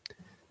and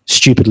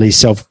stupidly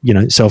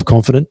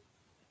self-confident,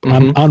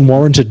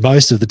 unwarranted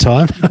most of the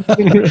time.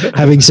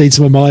 Having seen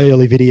some of my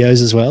early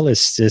videos as well,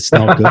 it's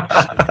not good.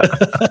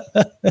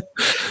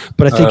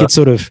 But I think it's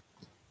sort of,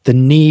 the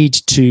need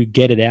to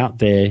get it out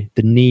there,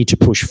 the need to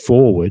push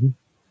forward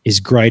is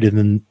greater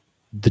than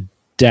the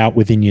doubt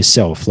within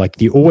yourself.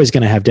 Like, you're always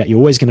going to have doubt. You're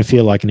always going to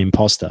feel like an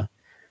imposter.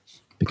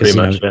 Because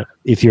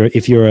if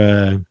you're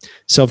a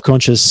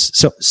self-conscious,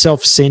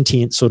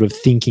 self-sentient sort of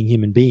thinking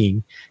human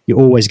being, you're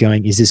always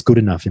going, is this good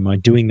enough? Am I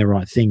doing the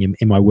right thing?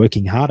 Am I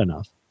working hard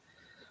enough?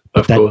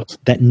 But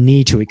that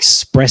need to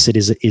express it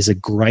is a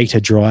greater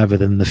driver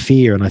than the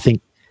fear. And I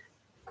think,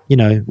 you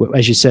know,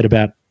 as you said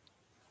about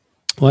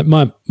Like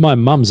my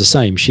mum's the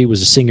same. She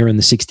was a singer in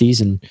the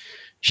 60s and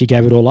she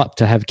gave it all up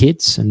to have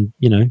kids. And,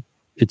 you know,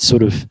 it's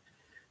sort of,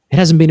 it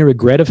hasn't been a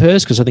regret of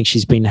hers because I think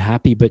she's been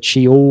happy, but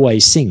she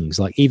always sings,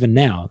 like even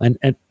now. And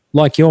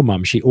like your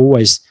mum, she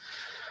always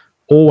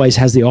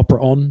has the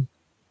opera on,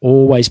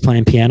 always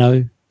playing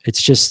piano.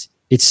 It's just,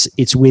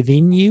 it's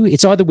within you.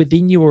 It's either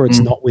within you or it's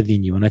not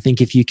within you. And I think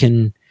if you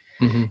can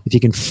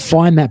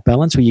find that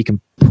balance where you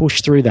can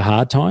push through the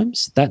hard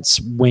times,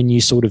 that's when you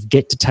sort of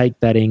get to take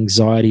that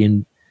anxiety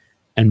and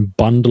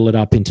bundle it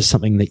up into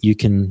something that you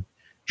can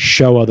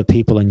show other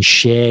people and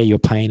share your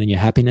pain and your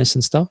happiness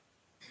and stuff.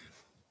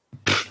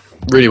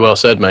 Really well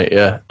said, mate.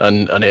 Yeah.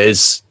 And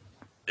it's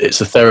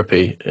a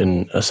therapy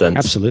in a sense.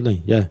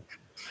 Absolutely. Yeah.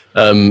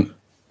 I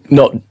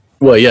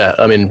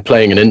mean,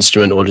 playing an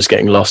instrument or just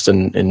getting lost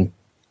in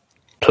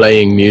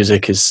playing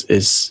music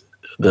is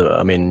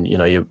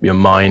your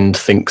mind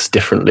thinks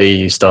differently.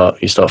 You start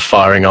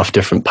firing off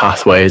different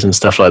pathways and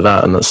stuff like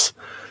that. And that's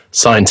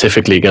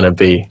scientifically going to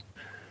be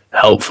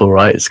helpful,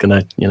 right? It's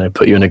going to,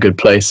 put you in a good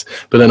place.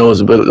 But then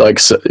also, like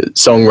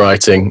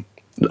songwriting,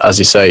 as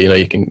you say,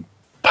 you can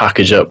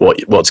package up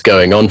what's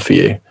going on for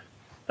you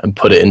and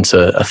put it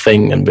into a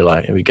thing and be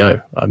like, here we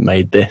go, I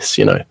made this,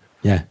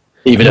 Yeah.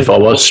 Even if I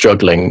was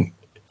struggling,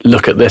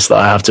 look at this that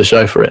I have to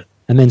show for it.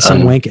 And then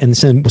some wank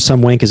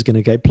is going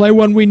to go, play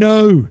one we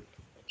know.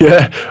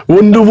 Yeah,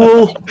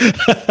 Wonderwall.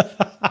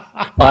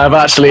 I have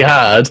actually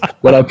had,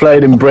 when I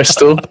played in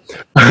Bristol,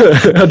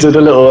 I did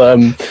a little,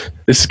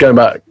 this is going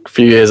back a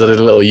few years, I did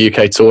a little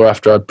UK tour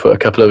after I'd put a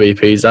couple of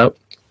EPs out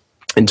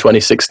in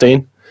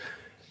 2016.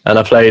 And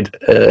I played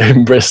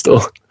in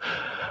Bristol.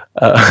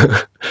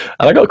 And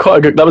I got quite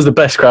a good, that was the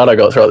best crowd I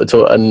got throughout the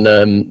tour,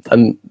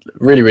 and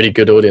really, really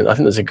good audience. I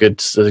think there's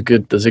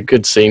a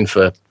good scene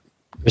for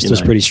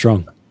Bristol's pretty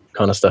strong.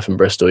 Kind of stuff in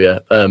Bristol, yeah.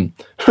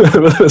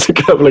 There's a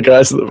couple of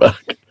guys at the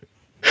back.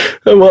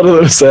 And one of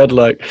them said,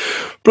 like,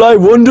 play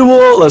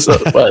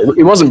Wonderwall. Well,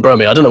 he wasn't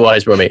Brummy. I don't know why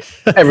he's Brummy.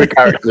 Every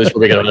character is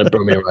probably going to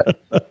Brummy, right?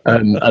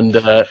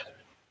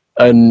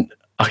 And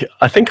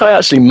I think I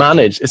actually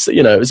managed.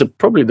 It was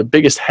probably the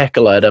biggest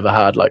heckle I'd ever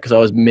had, like, because I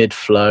was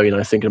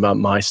mid-flow, thinking about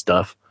my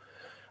stuff.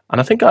 And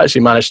I think I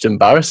actually managed to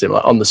embarrass him,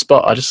 like, on the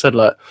spot. I just said,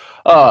 like,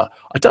 I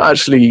don't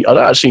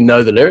actually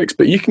know the lyrics,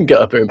 but you can get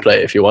up here and play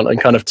it if you want,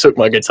 and kind of took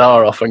my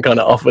guitar off and kind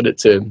of offered it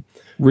to him.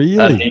 Really?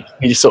 And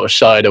he sort of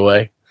shied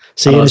away.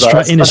 See,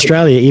 in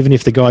Australia, even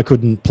if the guy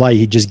couldn't play,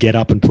 he'd just get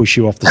up and push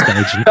you off the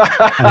stage and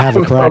have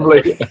a crack.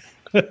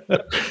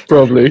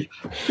 Probably.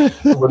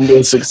 Wouldn't be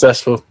as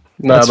successful.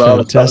 No, That's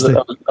fantastic.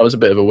 That was a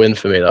bit of a win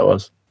for me, that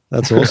was.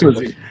 That's awesome.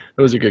 It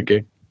was a good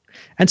gig.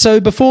 And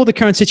so before the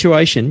current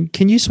situation,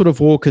 can you sort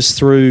of walk us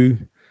through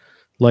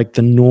like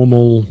the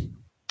normal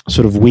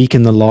sort of week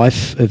in the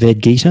life of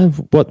Ed Geater?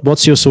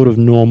 What's your sort of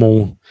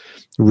normal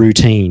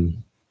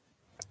routine,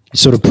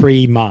 sort of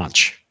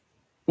pre-March?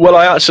 Well,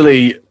 I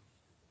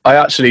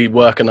actually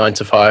work a 9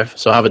 to 5,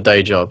 so I have a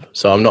day job.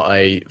 So I'm not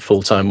a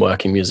full-time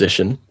working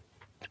musician,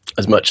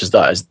 as much as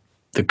that is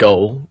the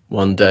goal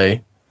one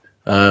day.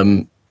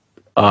 I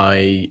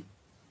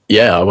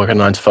work a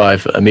 9 to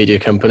 5 at a media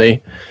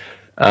company,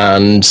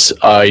 and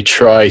I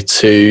try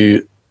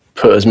to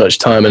put as much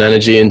time and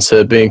energy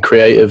into being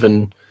creative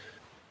and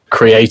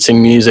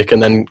creating music,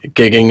 and then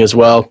gigging as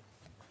well.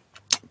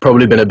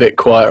 Probably been a bit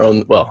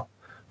quieter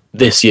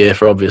this year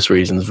for obvious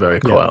reasons, very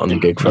quiet on the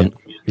gig front.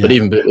 Yeah. But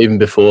even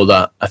before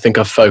that, I think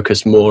I've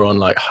focused more on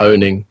like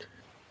honing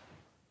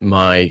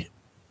my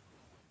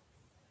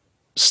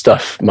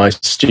stuff, my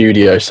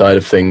studio side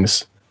of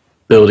things,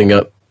 building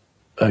up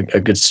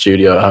a good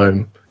studio at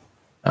home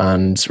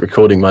and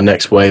recording my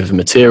next wave of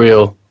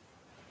material.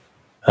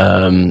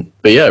 But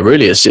yeah,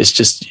 really,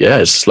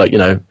 it's like,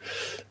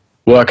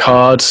 work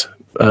hard,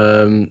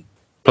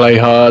 play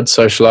hard,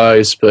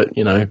 socialize. But,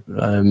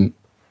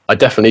 I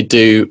definitely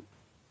do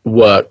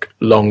work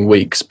long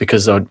weeks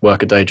because I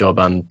work a day job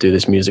and do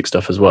this music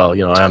stuff as well.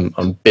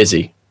 I'm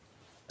busy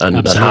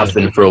and have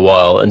been for a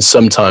while. And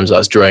sometimes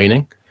that's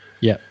draining.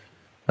 Yeah.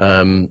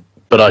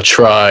 But I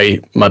try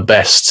my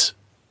best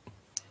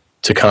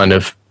to kind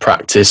of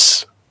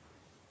practice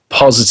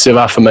positive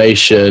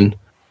affirmation,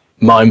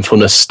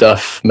 mindfulness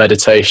stuff,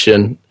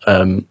 meditation,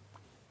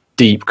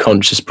 deep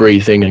conscious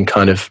breathing, and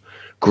kind of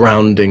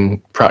grounding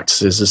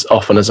practices as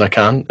often as I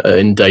can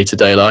in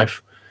day-to-day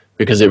life,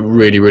 because it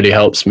really, really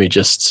helps me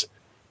just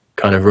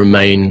kind of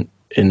remain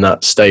in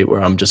that state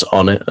where I'm just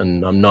on it,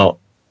 and I'm not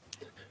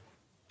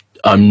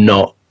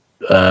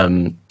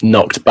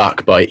knocked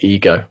back by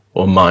ego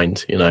or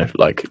mind,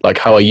 like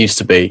how I used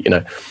to be.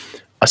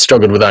 I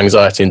struggled with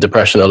anxiety and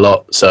depression a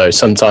lot, so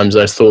sometimes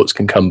those thoughts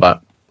can come back.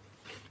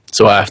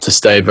 So I have to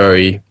stay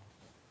very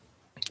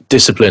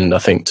disciplined, I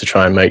think, to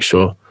try and make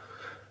sure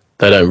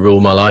they don't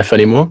rule my life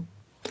anymore.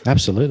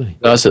 Absolutely.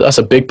 That's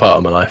a big part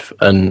of my life,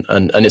 and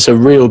it's a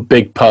real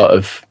big part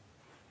of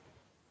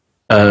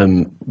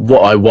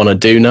what I want to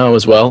do now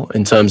as well,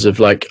 in terms of,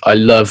 like, I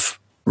love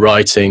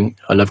writing,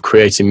 I love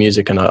creating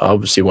music, and I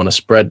obviously want to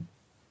spread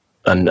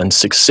and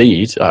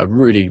succeed. I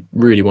really,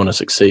 really want to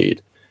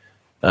succeed.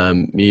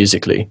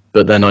 musically.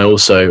 But then I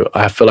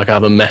feel like I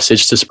have a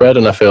message to spread,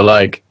 and I feel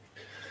like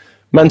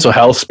mental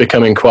health's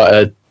becoming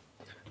quite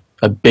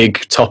a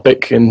big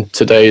topic in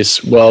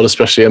today's world,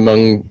 especially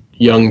among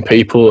young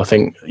people. I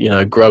think,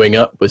 growing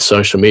up with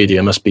social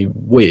media must be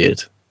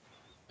weird.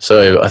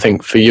 So I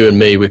think for you and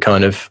me, we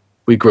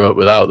grew up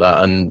without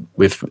that, and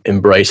we've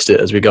embraced it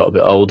as we got a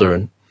bit older.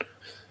 And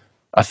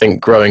I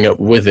think growing up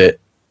with it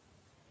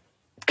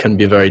can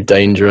be very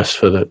dangerous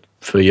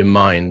for your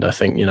mind. I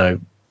think,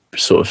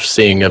 sort of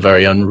seeing a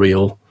very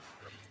unreal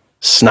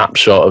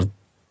snapshot of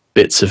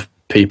bits of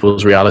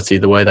people's reality,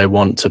 the way they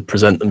want to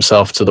present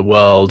themselves to the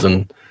world,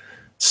 and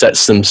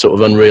sets some sort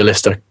of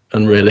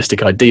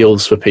unrealistic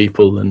ideals for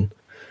people, and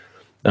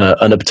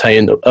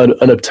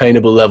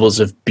unobtainable levels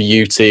of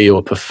beauty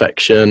or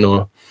perfection,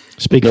 or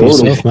speak for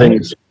yourself,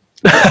 mate.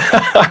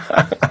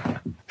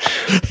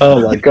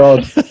 Oh my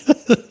God.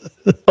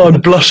 I'm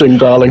blushing,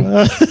 darling.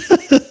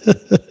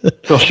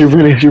 Gosh, you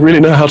really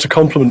know how to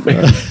compliment me.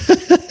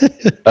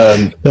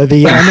 I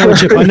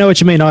know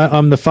what you mean.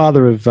 I'm the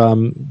father of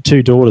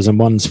 2 daughters, and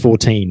one's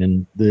 14,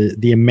 and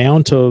the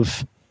amount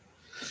of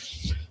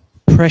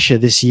pressure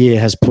this year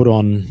has put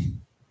on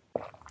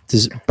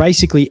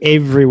basically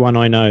everyone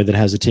I know that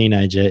has a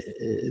teenager.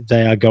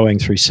 They are going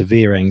through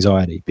severe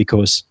anxiety,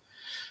 because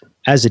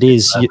as it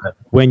is,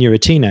 when you're a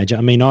teenager,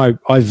 I mean, I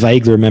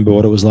vaguely remember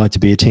what it was like to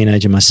be a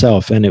teenager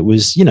myself, and it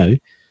was,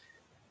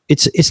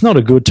 it's not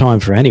a good time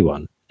for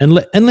anyone,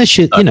 unless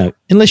you're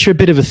a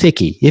bit of a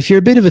thickie. If you're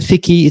a bit of a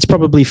thickie, it's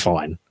probably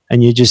fine,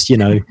 and you just,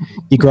 you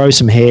grow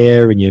some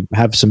hair and you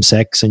have some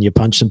sex and you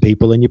punch some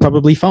people, and you're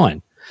probably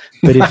fine.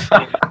 But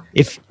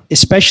if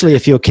especially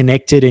if you're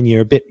connected and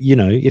you're a bit,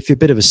 if you're a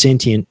bit of a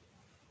sentient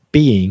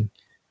being,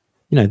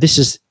 even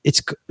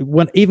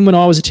when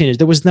I was a teenager,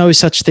 there was no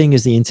such thing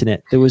as the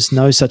internet. There was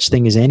no such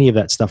thing as any of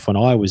that stuff when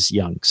I was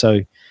young. So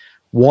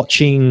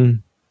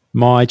watching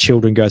my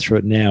children go through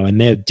it now,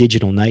 and they're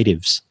digital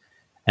natives,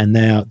 and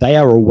now they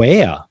are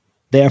aware,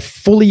 they are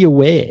fully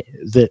aware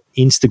that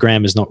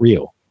Instagram is not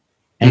real.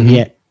 And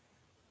yet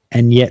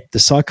the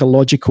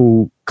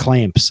psychological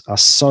clamps are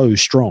so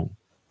strong.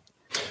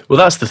 Well,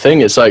 that's the thing.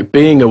 It's like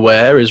being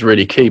aware is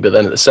really key, but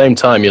then at the same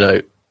time,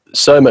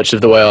 so much of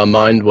the way our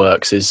mind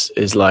works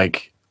is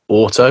like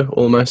auto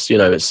almost.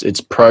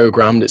 It's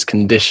programmed, it's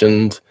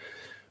conditioned.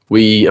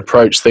 We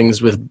approach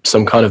things with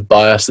some kind of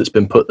bias that's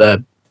been put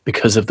there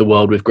because of the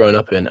world we've grown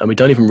up in, and we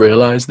don't even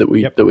realize that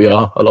we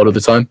are a lot of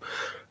the time.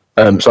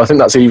 So I think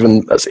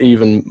that's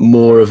even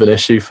more of an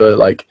issue for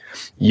like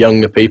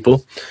younger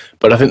people.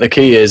 But I think the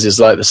key is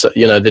like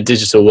the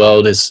digital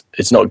world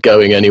it's not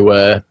going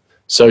anywhere.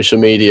 Social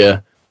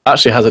media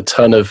actually has a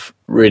ton of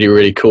really,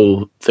 really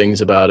cool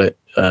things about it.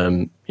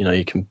 You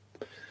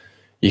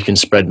can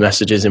spread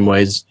messages in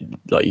ways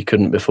like you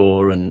couldn't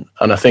before, and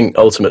I think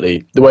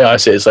ultimately the way I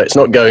see it is like it's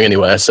not going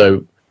anywhere,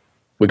 so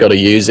we got to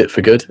use it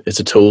for good. It's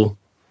a tool.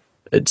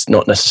 It's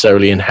not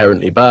necessarily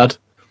inherently bad,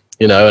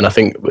 and I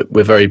think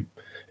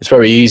it's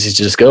very easy to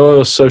just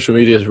go, oh, social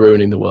media is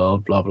ruining the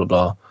world, blah blah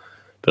blah.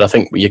 But I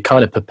think you're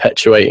kind of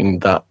perpetuating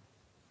that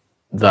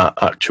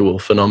actual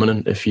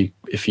phenomenon if you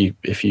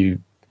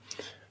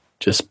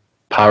just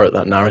parrot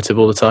that narrative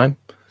all the time.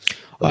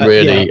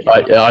 Really,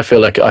 yeah. I feel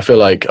like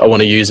I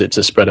want to use it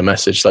to spread a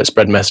message, like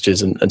spread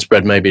messages and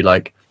spread maybe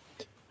like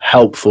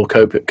helpful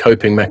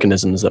coping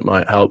mechanisms that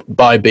might help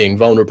by being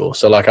vulnerable.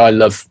 So like I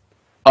love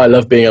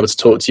being able to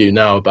talk to you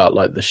now about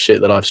like the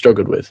shit that I've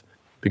struggled with,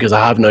 because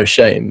I have no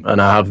shame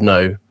and I have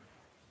no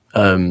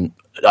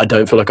I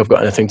don't feel like I've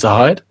got anything to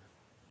hide.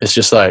 It's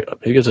just like,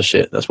 who gives a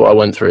shit? That's what I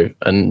went through,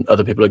 and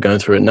other people are going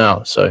through it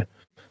now. So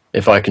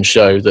if I can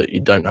show that you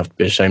don't have to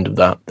be ashamed of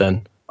that,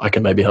 then I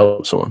can maybe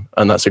help someone,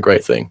 and that's a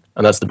great thing,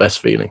 and that's the best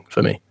feeling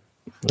for me.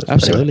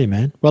 Absolutely,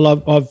 man.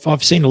 Well,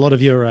 I've seen a lot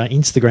of your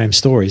Instagram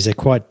stories. They're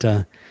quite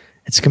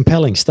it's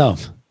compelling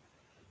stuff.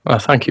 Oh,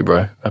 thank you, bro.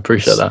 I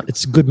appreciate that.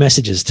 It's good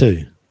messages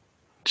too.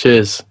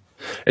 Cheers.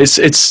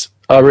 It's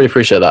I really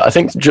appreciate that. I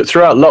think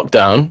throughout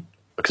lockdown,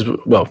 because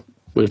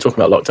we were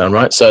talking about lockdown,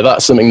 right? So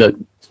that's something that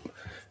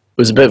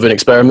was a bit of an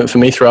experiment for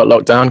me throughout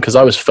lockdown, because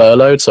I was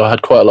furloughed, so I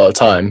had quite a lot of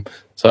time.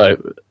 So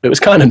it was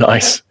kind of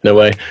nice in a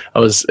way. I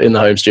was in the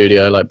home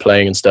studio, like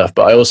playing and stuff.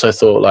 But I also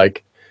thought,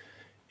 like,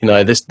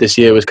 this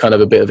year was kind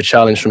of a bit of a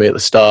challenge for me at the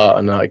start,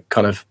 and I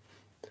kind of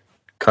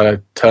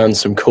turned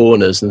some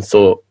corners and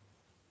thought,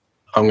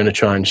 I'm going to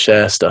try and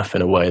share stuff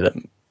in a way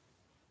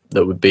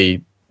that would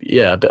be,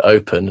 a bit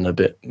open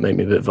and make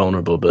me a bit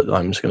vulnerable. But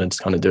I'm just going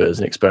to kind of do it as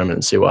an experiment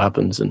and see what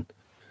happens. And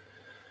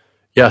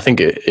yeah, I think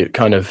it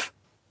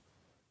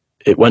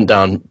went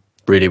down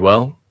really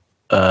well.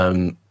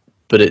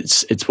 But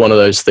it's one of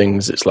those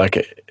things. It's like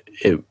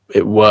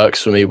it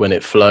works for me when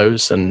it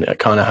flows, and I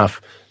kind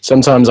of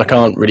sometimes I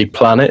can't really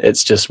plan it.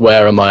 It's just,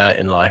 where am I at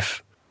in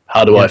life?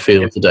 How do I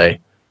feel today?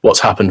 What's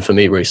happened for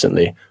me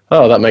recently?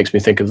 Oh, that makes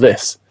me think of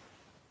this.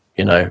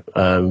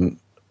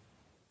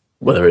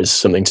 Whether it's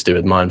something to do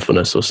with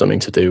mindfulness or something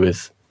to do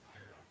with,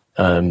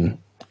 not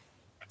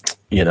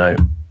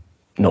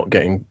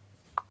getting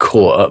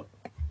caught up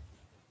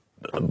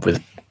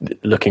with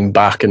looking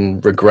back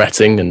and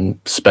regretting and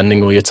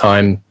spending all your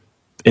time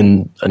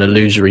in an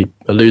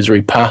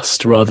illusory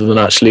past rather than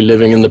actually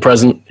living in the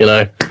present,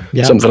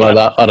 something like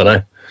that. I don't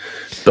know.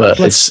 But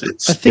I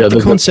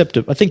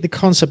think the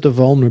concept of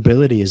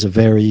vulnerability is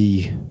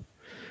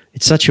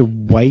it's such a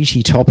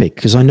weighty topic,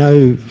 because I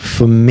know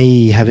for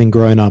me, having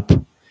grown up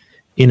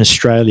in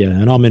Australia,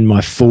 and I'm in my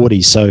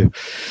 40s, so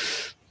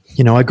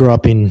I grew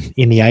up in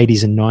the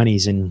 80s and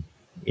 90s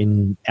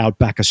in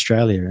outback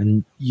Australia,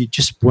 and you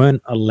just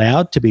weren't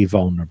allowed to be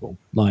vulnerable.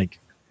 Like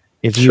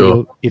if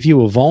you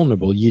were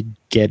vulnerable, you'd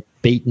get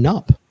beaten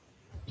up.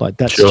 Like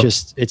that's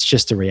it's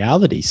just a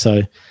reality.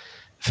 So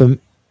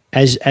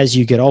as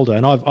you get older,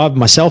 and I've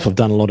myself have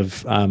done a lot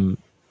of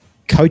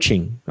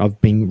coaching. I've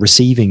been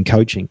receiving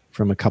coaching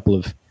from a couple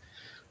of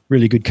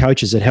really good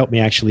coaches that helped me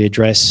actually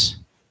address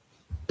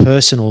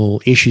personal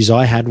issues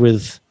I had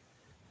with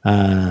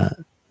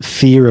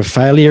fear of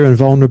failure and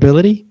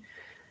vulnerability.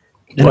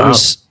 And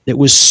it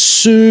was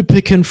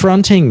super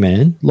confronting,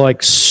 man.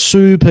 Like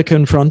super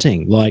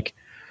confronting. Like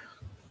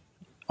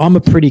I'm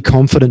a pretty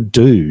confident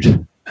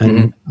dude,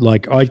 and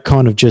like I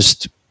kind of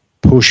just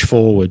push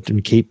forward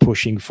and keep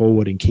pushing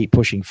forward and keep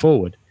pushing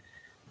forward.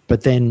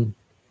 But then,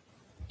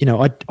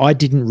 I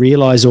didn't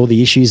realize all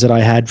the issues that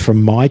I had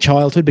from my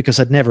childhood because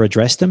I'd never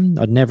addressed them.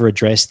 I'd never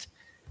addressed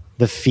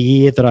the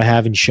fear that I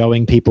have in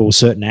showing people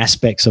certain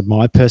aspects of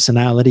my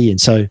personality. And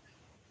so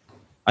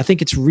I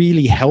think it's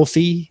really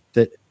healthy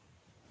that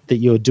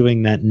you're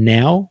doing that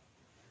now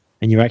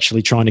and you're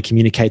actually trying to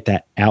communicate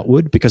that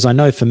outward, because I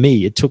know for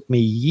me, it took me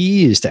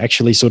years to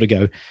actually sort of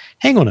go,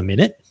 hang on a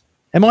minute.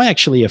 Am I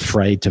actually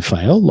afraid to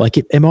fail? Like,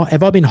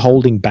 have I been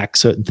holding back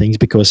certain things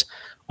because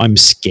I'm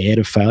scared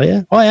of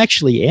failure? I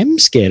actually am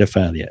scared of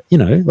failure.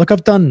 Like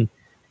I've done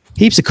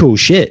heaps of cool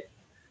shit,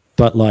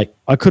 but like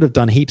I could have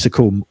done heaps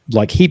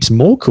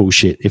more cool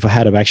shit if I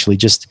had have actually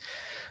just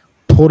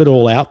put it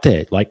all out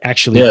there, like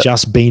actually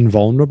just been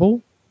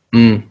vulnerable.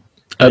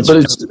 But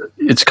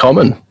it's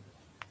common.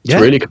 It's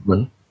really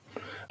common.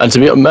 And to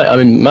me, I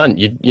mean, man,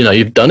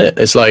 you've done it.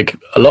 It's like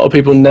a lot of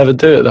people never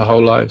do it their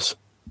whole lives.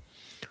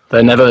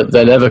 They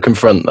never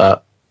confront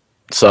that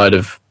side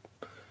of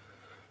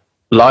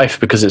life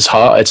because it's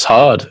hard. It's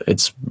hard.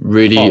 It's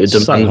really, it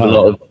demands a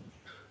lot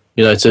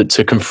of,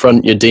 to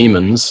confront your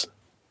demons.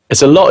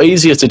 It's a lot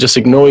easier to just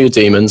ignore your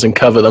demons and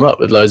cover them up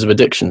with loads of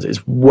addictions.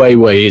 It's way,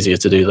 way easier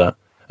to do that.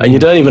 And you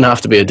don't even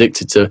have to be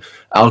addicted to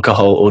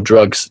alcohol or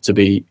drugs to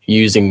be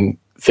using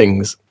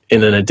things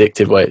in an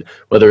addictive way,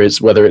 whether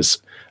it's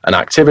an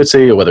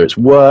activity or whether it's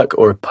work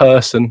or a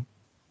person.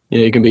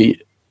 You can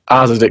be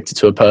as addicted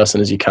to a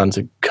person as you can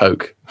to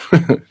Coke.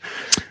 And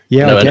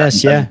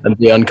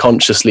be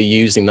unconsciously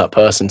using that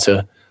person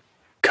to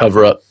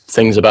cover up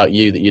things about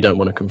you that you don't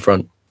want to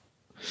confront.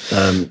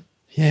 And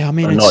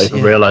not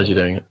even realize you're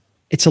doing it.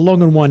 It's a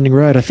long and winding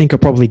road. I think I'll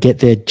probably get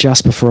there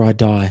just before I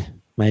die,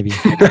 maybe,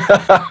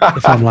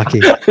 if I'm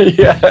lucky.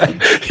 Yeah,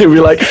 you'll be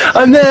like,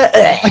 I'm there.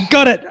 I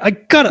got it.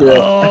 Yeah.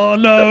 Oh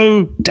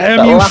no!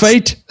 Damn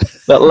fate!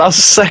 That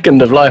last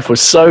second of life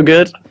was so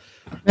good.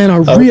 Man, I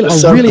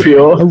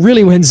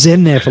really went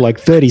zen there for like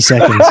 30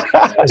 seconds.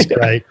 That's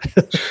great.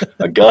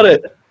 I got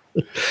it.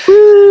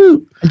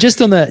 Woo! And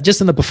just on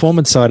the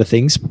performance side of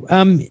things,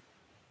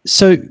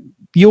 so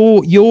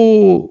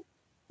your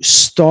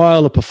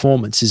style of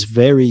performance is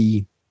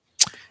very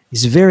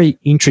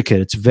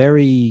intricate. It's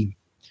very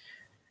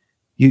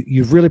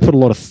you've really put a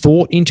lot of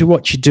thought into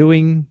what you're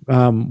doing.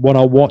 When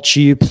I watch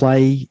you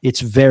play,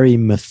 it's very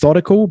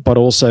methodical, but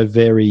also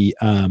very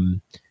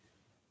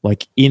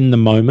like in the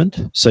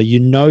moment. So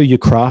your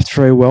craft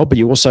very well, but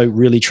you also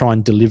really try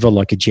and deliver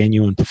like a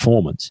genuine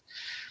performance.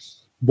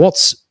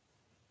 What's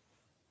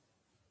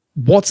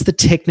the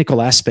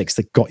technical aspects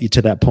that got you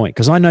to that point?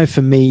 Because I know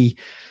for me,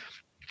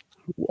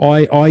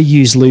 I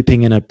use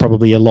looping in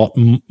probably a lot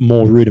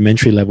more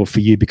rudimentary level for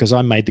you, because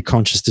I made the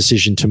conscious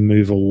decision to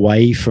move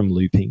away from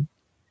looping.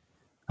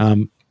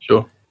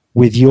 Sure.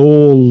 With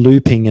your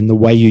looping and the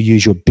way you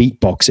use your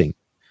beatboxing,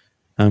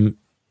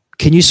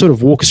 can you sort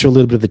of walk us through a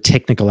little bit of the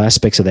technical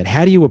aspects of that?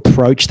 How do you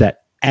approach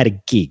that at a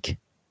gig?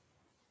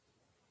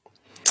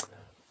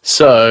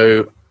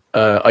 So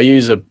I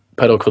use a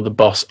pedal called the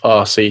Boss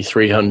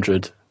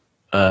RC300,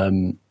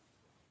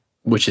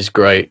 which is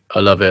great. I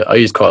love it. I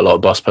use quite a lot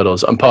of Boss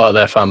pedals. I'm part of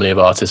their family of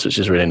artists, which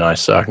is really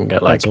nice. So I can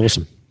get like That's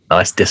awesome.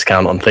 Nice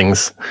discount on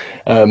things.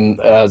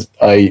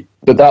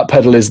 But that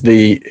pedal is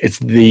the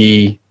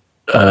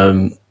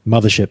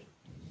mothership.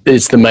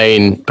 It's the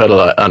main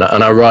pedal, and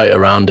I write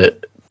around it.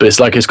 But it's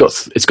like it's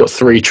got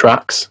 3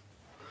 tracks,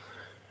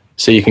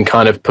 so you can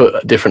kind of put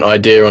a different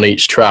idea on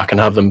each track and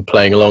have them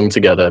playing along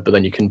together. But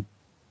then you can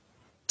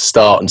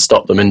start and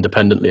stop them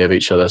independently of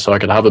each other. So I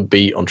could have a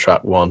beat on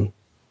track 1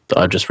 that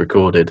I've just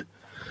recorded,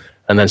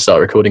 and then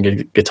start recording a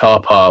guitar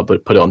part,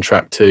 but put it on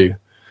track 2.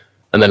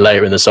 And then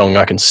later in the song,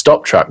 I can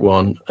stop track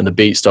 1 and the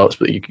beat stops,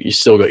 but you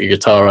still got your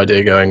guitar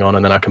idea going on.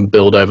 And then I can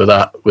build over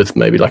that with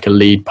maybe like a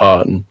lead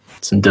part and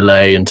some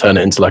delay and turn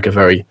it into like a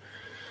very,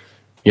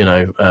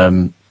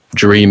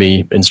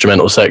 dreamy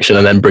instrumental section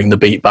and then bring the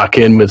beat back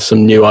in with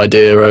some new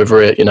idea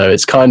over it. You know,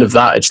 it's kind of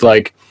that. It's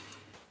like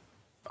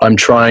I'm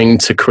trying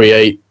to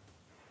create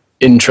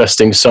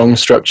interesting song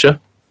structure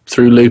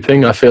through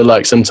looping. I feel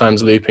like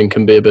sometimes looping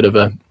can be a bit of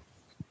a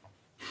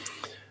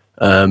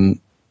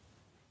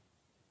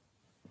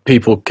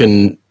people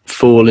can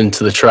fall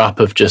into the trap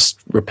of just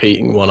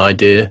repeating one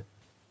idea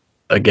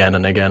again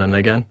and again and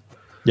again.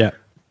 Yeah.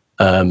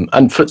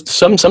 And for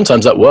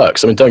sometimes that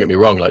works. I mean, don't get me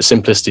wrong, like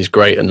simplicity is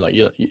great, and like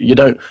you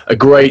don't, a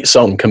great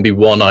song can be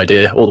one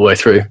idea all the way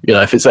through. You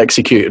know, if it's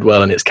executed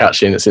well and it's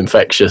catchy and it's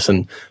infectious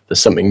and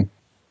there's something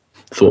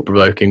thought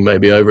provoking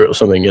maybe over it or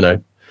something, you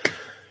know,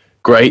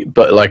 great.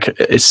 But like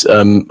it's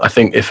I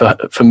think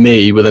for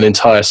me, with an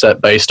entire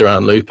set based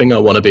around looping, I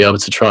want to be able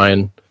to try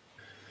and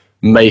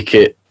make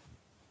it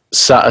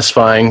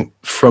satisfying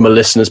from a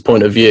listener's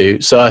point of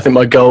view. So I think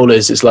my goal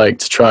is like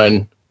to try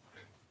and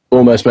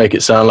almost make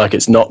it sound like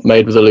it's not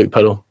made with a loop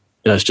pedal.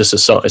 You know, it's just a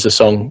song. It's a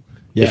song.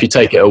 Yeah. If you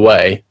take it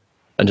away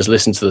and just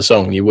listen to the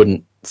song, you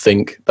wouldn't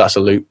think that's a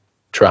loop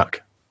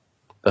track.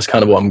 That's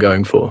kind of what I'm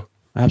going for.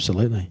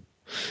 Absolutely.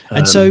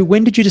 And so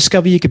when did you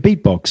discover you could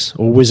beatbox,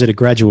 or was it a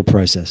gradual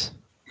process?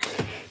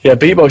 Yeah,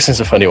 beatboxing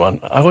is a funny one.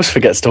 I always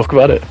forget to talk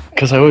about it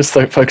because I always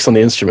focus on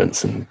the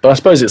instruments, but I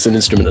suppose it's an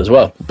instrument as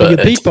well. But your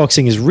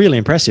beatboxing is really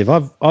impressive.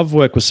 I've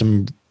worked with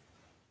some,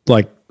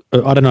 like,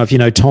 I don't know if you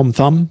know Tom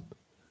Thumb.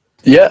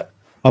 Yeah.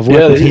 I've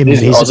worked with him.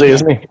 He's Aussie,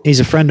 isn't he? He's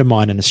a friend of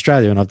mine in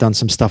Australia, and I've done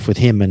some stuff with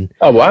him. And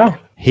oh wow,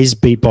 his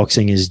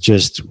beatboxing is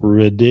just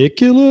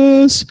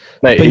ridiculous.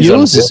 Mate, but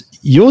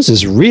yours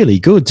is really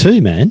good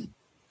too, man.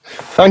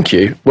 Thank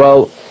you.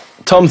 Well,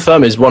 Tom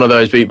Thumb is one of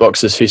those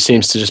beatboxers who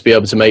seems to just be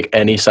able to make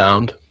any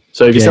sound.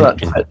 So if he's done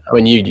that, I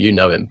mean, you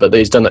know him, but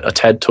he's done a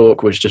TED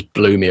talk which just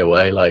blew me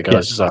away. Like I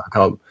was just like, I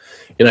can't,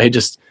 you know,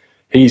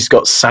 he's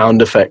got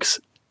sound effects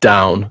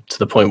down to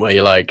the point where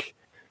you're like,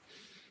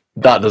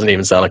 that doesn't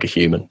even sound like a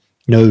human.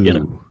 No, you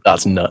know,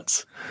 that's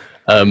nuts.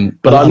 But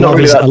I'm not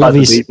really that type of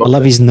beatboxer. I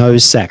love his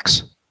nose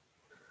sax.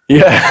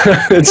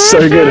 Yeah, it's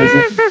so good,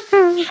 isn't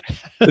it?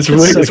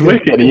 It's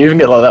wicked. And you even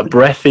get like that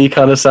breathy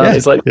kind of sound. Yeah,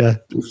 it's like,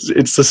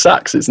 it's the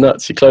sax. It's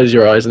nuts. You close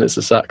your eyes and it's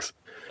a sax.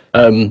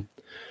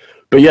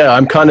 But yeah,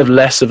 I'm kind of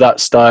less of that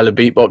style of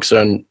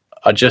beatboxer, and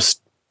I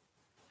just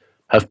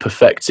have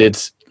perfected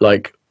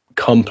like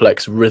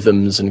complex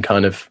rhythms and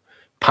kind of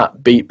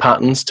beat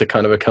patterns to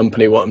kind of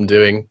accompany what I'm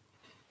doing,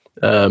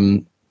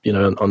 you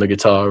know, on the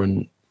guitar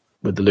and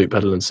with the loop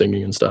pedal and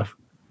singing and stuff.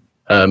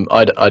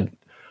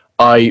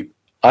 I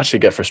actually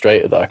get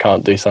frustrated that I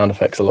can't do sound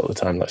effects a lot of the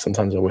time. Like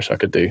sometimes I wish I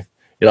could do,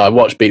 you know, I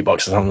watch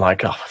beatboxers and I'm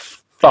like, oh,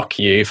 fuck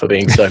you for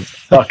being so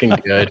fucking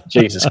good.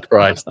 Jesus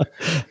Christ.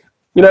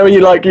 You know, when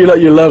you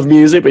love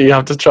music, but you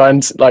have to try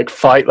and like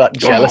fight that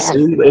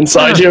jealousy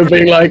inside you of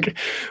being like,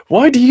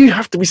 why do you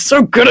have to be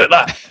so good at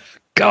that?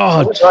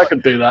 God, I wish I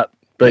could do that.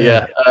 But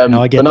yeah,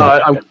 no, I get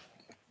that.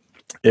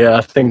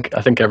 I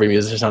think every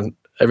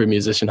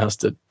musician has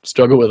to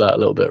struggle with that a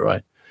little bit,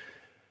 right?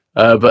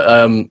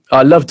 But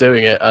I love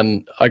doing it,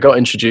 and I got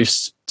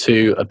introduced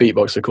to a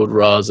beatboxer called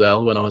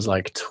Razel when I was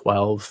like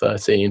 12,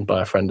 13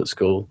 by a friend at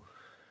school.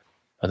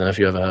 I don't know if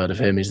you ever heard of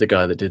him. He's the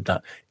guy that did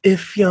that.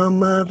 If your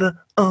mother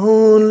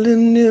only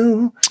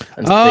knew.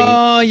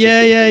 Oh,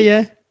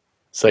 yeah.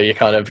 So you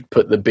kind of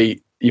put the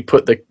beat, you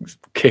put the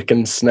kick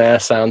and snare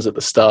sounds at the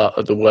start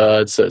of the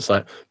word. So it's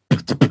like,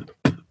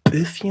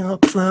 if your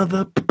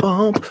mother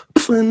bump.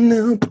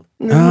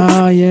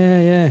 Oh,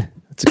 yeah.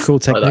 That's a cool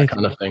technique. Like that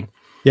kind of thing.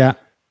 Yeah.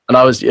 And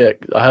I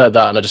heard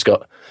that, and I just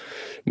got,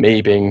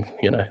 me being,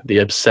 you know, the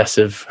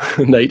obsessive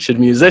natured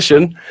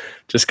musician,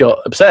 just got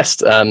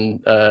obsessed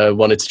and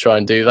wanted to try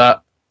and do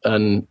that,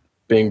 and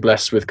being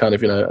blessed with kind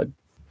of, you know,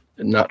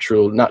 a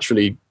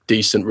naturally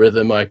decent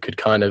rhythm, I could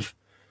kind of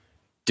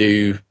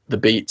do the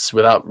beats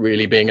without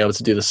really being able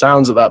to do the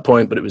sounds at that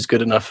point, but it was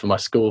good enough for my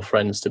school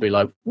friends to be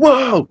like,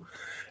 whoa,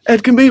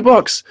 Ed can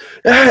beatbox,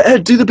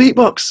 Ed, do the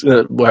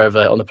beatbox,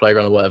 wherever, on the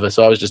playground or whatever.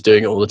 So I was just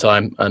doing it all the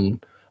time,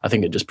 and I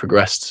think it just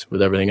progressed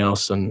with everything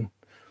else, and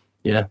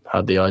yeah,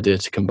 had the idea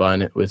to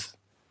combine it with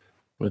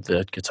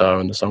the guitar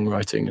and the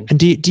songwriting. And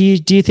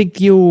do you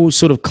think your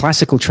sort of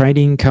classical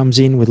training comes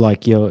in with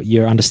like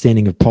your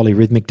understanding of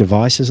polyrhythmic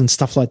devices and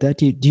stuff like that?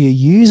 Do you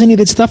use any of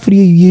that stuff, or do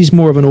you use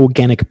more of an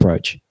organic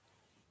approach?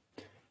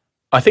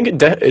 I think it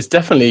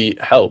definitely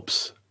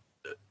helps.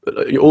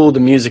 All the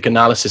music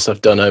analysis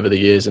I've done over the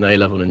years in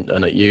A-level and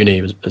at uni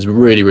has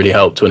really, really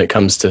helped when it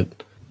comes to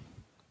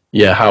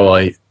how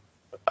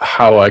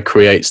I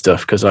create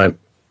stuff, because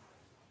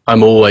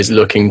I'm always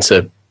looking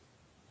to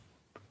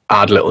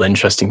add little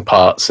interesting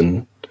parts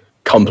and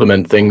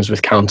complement things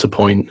with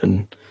counterpoint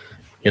and,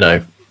 you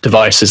know,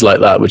 devices like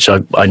that, which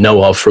I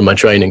know of from my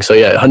training. So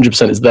yeah,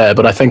 100% is there,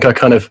 but I think I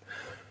kind of,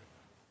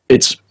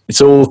 it's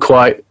all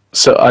quite,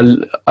 so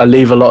I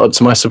leave a lot up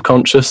to my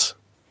subconscious.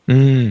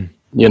 You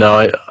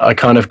know, I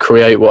kind of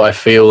create what I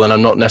feel, and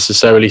I'm not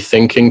necessarily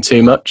thinking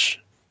too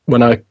much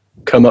when I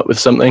come up with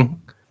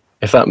something,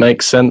 if that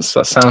makes sense.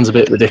 That sounds a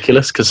bit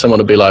ridiculous, because someone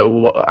would be like,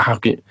 well, how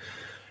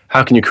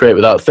can you create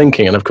without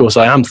thinking? And of course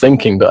I am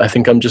thinking, but I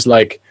think I'm just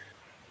like,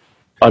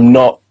 I'm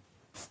not,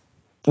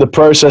 the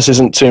process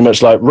isn't too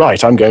much like,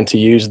 right, I'm going to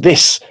use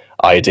this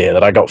idea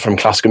that I got from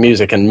classical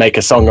music and make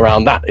a song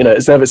around that. You know,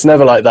 it's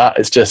never like that.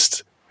 It's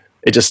just,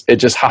 it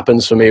just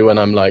happens for me when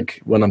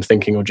I'm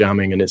thinking or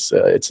jamming, and it's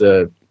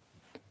a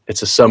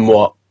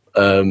somewhat,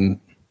 I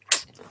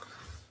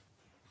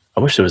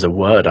wish there was a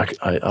word.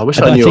 I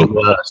wish I knew a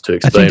word to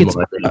explain what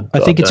I mean. I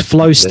think it's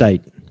flow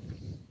state.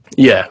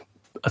 Yeah,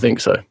 I think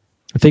so.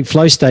 I think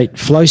flow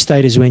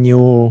state is when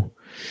you're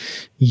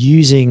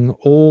using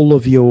all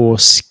of your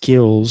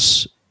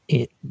skills,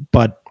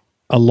 but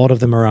a lot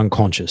of them are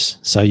unconscious.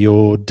 So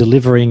you're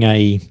delivering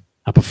a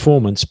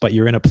performance, but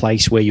you're in a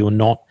place where you're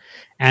not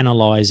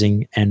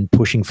analyzing and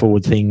pushing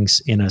forward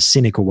things in a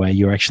cynical way.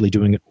 You're actually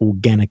doing it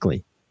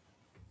organically.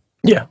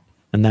 Yeah.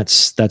 And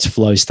that's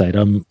flow state.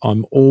 I'm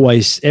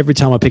always, every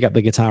time I pick up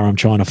the guitar, I'm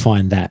trying to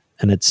find that.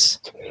 And it's,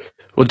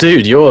 well,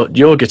 dude,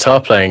 your guitar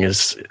playing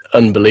is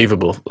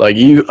unbelievable. Like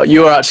you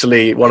are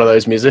actually one of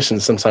those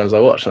musicians. Sometimes I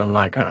watch and I'm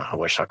like, oh, I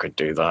wish I could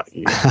do that.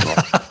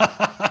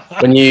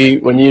 when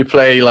you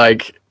play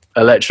like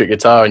electric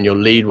guitar and your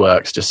lead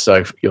work's just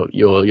so,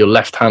 your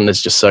left hand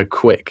is just so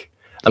quick,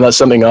 and that's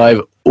something I've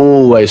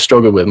always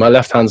struggled with. My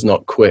left hand's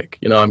not quick.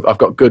 You know, I've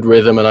got good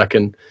rhythm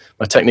and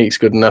my technique's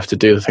good enough to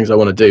do the things I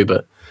want to do,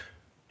 but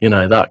you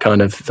know, that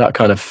kind of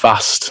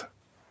fast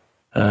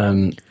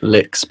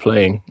licks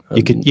playing.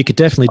 You could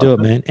definitely do it,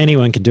 man.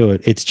 Anyone can do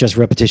it. It's just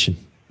repetition.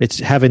 It's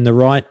having the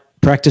right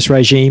practice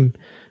regime,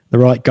 the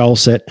right goal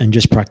set, and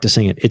just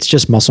practicing it. It's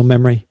just muscle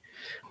memory.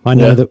 I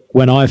know that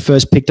when I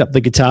first picked up the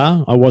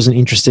guitar, I wasn't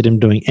interested in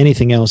doing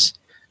anything else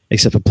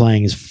except for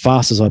playing as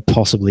fast as I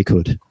possibly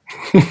could.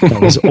 That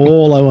was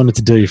all I wanted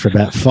to do for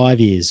about 5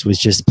 years, was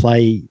just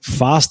play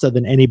faster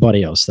than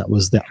anybody else. That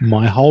was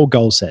my whole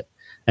goal set.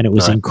 And it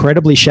was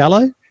incredibly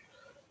shallow,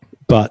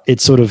 but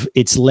it's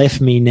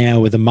left me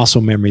now with a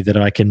muscle memory that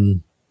I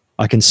can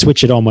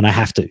switch it on when I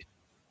have to.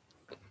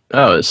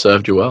 Oh, it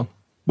served you well.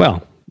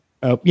 Well,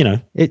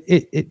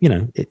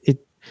 it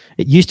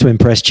used to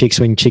impress chicks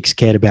when chicks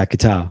cared about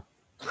guitar.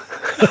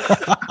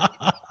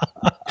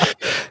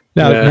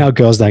 Now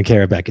girls don't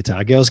care about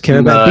guitar. Girls care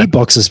about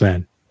beatboxers,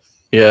 man.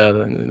 Yeah,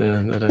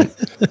 they don't.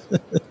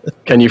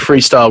 Can you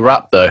freestyle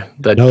rap though?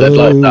 They'd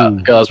like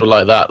that. Girls would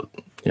like that.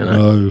 You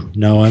know?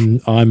 No,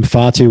 I'm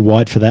far too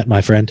white for that,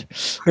 my friend.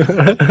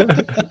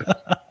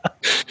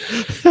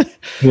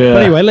 Yeah.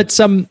 But anyway, let's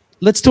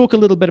talk a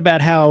little bit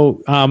about how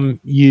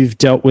you've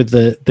dealt with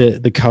the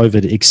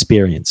COVID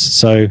experience.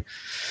 So,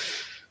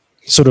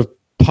 sort of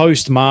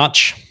post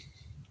March,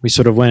 we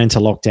sort of went into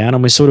lockdown,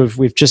 and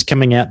we've just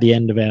coming out the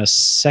end of our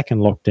second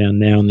lockdown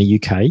now in the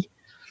UK.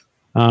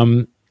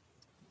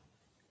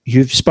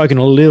 You've spoken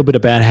a little bit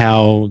about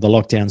how the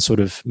lockdown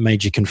sort of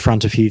made you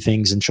confront a few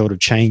things and sort of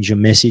change your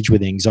message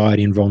with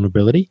anxiety and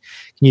vulnerability.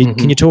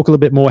 Can you talk a little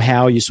bit more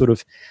how you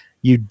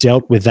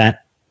dealt with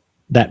that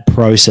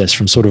process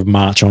from sort of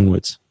March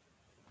onwards?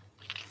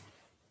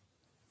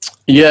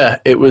 Yeah,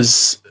 it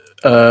was.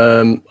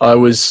 I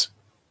was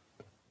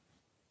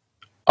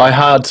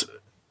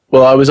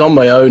on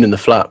my own in the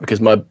flat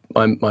because my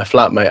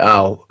flatmate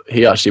Al,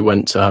 he actually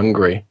went to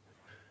Hungary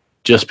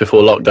just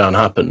before lockdown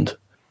happened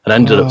and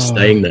ended up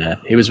staying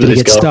there. He was with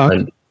his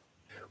girlfriend. Stuck?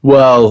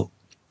 Well,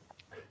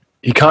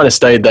 he kind of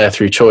stayed there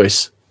through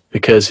choice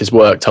because his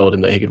work told him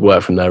that he could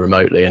work from there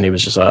remotely, and he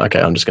was just like, okay,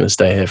 I'm just going to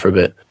stay here for a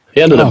bit.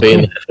 He ended up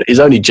being there. He's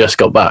only just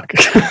got back.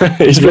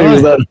 He's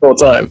been there the whole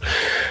time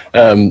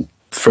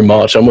from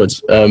March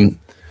onwards.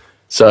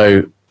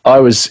 So I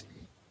was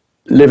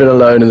living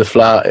alone in the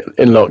flat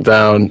in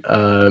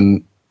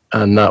lockdown,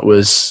 and that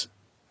was,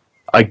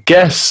 I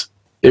guess,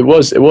 it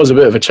was a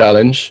bit of a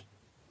challenge.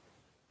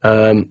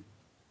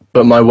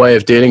 But my way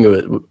of dealing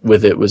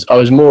with it was I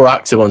was more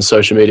active on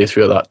social media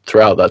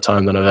throughout that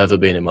time than I've ever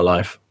been in my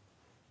life.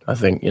 I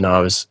think,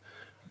 I was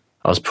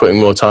putting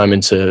more time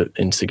into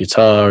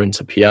guitar,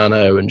 into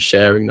piano, and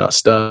sharing that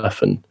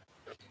stuff. And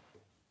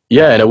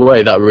yeah, in a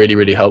way that really,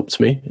 really helped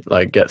me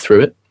like get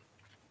through it.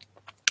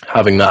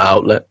 Having that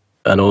outlet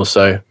and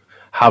also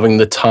having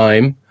the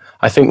time.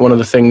 I think one of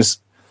the things,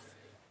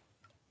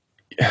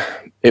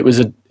 it was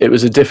a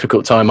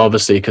difficult time,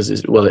 obviously, because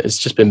it's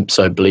just been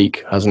so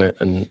bleak, hasn't it?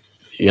 And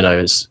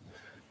it's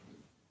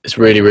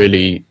really,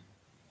 really,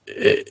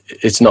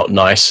 it's not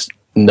nice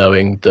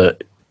knowing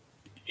that,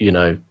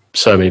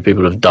 so many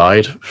people have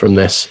died from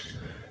this.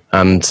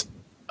 And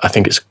I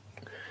think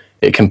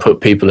it can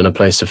put people in a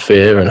place of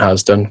fear, and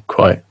has done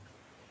quite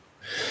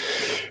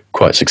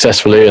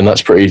successfully. And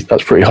that's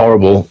pretty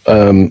horrible.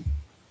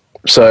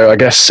 So I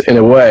guess in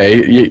a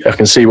way, I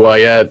can see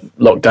why,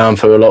 lockdown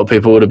for a lot of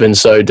people would have been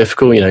so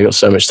difficult. You got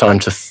so much time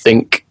to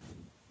think.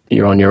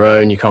 You're on your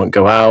own. You can't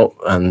go out,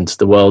 and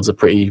the world's a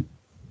pretty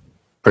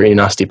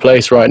nasty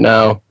place right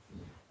now.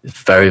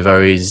 It's very,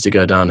 very easy to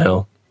go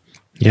downhill.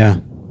 Yeah.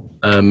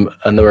 And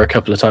there were a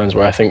couple of times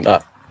where I think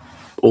that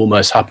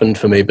almost happened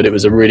for me, but it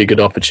was a really good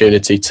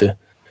opportunity to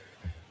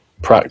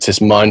practice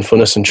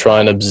mindfulness and try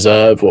and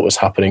observe what was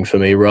happening for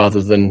me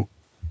rather than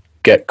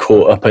get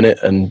caught up in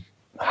it and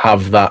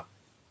have that,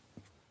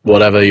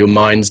 whatever your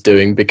mind's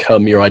doing,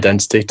 become your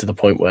identity to the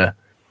point where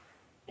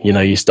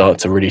you start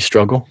to really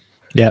struggle.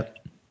 Yeah.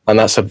 And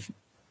that's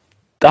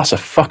a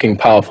fucking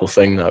powerful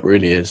thing. That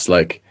really is.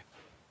 Like,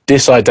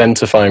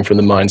 disidentifying from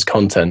the mind's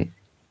content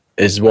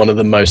is one of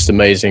the most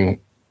amazing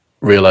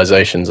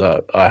realizations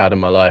that I had in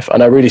my life.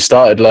 And I really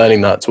started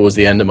learning that towards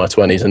the end of my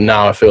 20s. And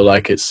now I feel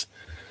like it's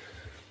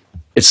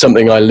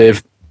something I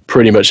live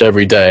pretty much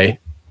every day.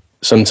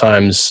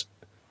 Sometimes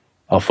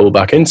I'll fall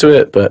back into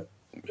it, but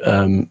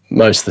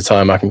most of the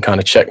time I can kind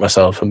of check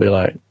myself and be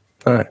like,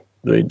 all right,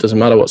 it doesn't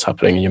matter what's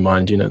happening in your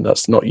mind.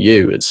 That's not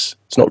you. It's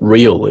not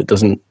real. It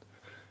doesn't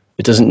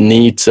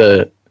need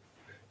to.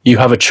 You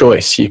have a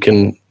choice. You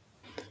can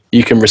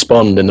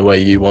respond in the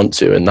way you want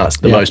to, and that's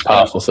the most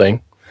powerful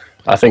thing.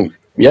 I think,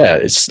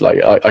 it's like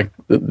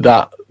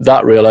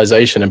that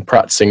realization and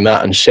practicing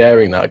that and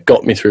sharing that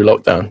got me through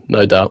lockdown,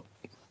 no doubt.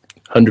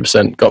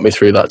 100% got me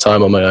through that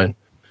time on my own.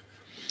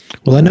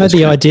 Well, I know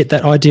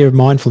that idea of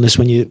mindfulness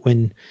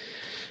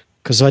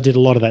because I did a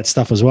lot of that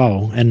stuff as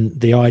well, and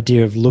the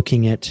idea of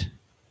looking at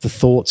the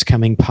thoughts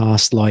coming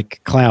past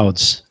like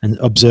clouds and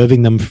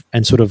observing them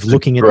and sort of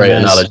looking at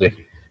them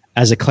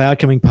as a cloud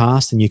coming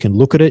past, and you can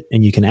look at it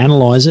and you can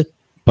analyze it,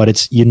 but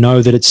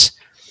that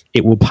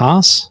it will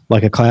pass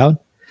like a cloud.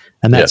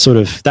 And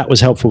that was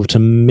helpful to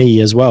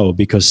me as well,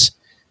 because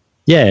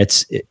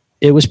it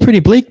was pretty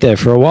bleak there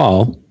for a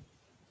while.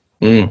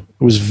 It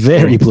was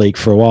very bleak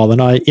for a while.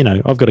 And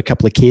I've got a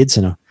couple of kids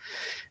and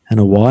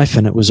a wife,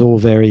 and it was all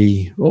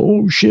very,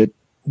 oh shit,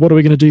 what are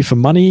we going to do for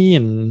money?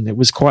 And it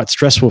was quite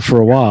stressful for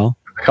a while.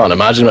 I can't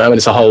imagine. I mean,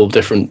 it's a whole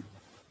different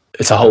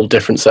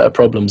set of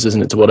problems,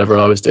 isn't it, to whatever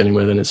I was dealing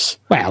with? And it's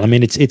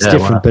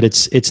different, but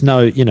it's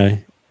no,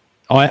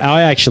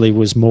 I actually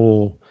was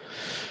more.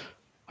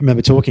 I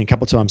remember talking a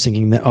couple of times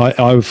thinking that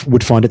I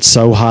would find it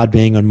so hard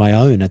being on my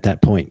own at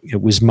that point.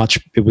 It was much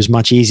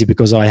easier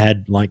because I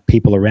had like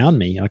people around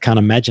me. I can't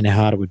imagine how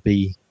hard it would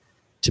be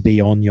to be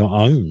on your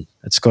own.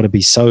 It's got to be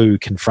so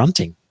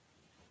confronting.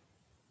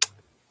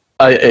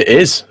 It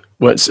is.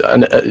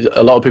 And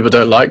a lot of people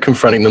don't like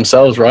confronting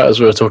themselves, right?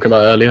 As we were talking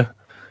about earlier.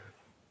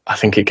 I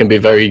think it can be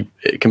very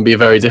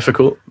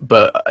difficult,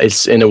 but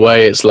it's in a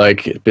way, it's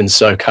like it's been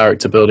so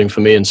character building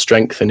for me and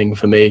strengthening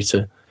for me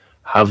to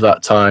have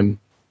that time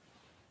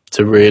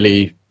to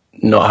really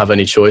not have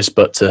any choice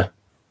but to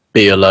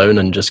be alone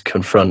and just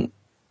confront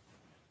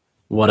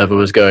whatever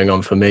was going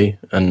on for me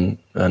and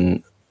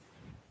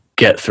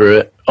get through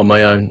it on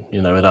my own,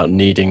 without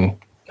needing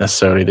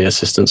necessarily the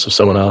assistance of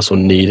someone else or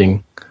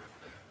needing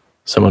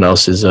someone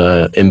else's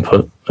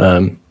input.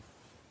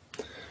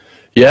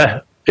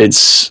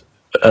 It's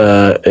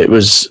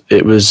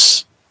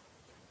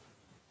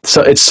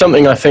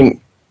something I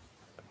think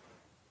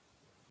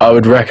I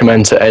would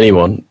recommend to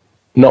anyone,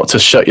 not to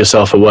shut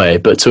yourself away,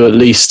 but to at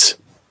least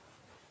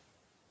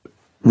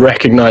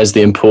recognize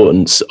the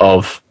importance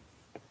of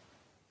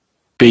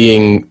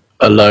being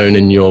alone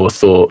in your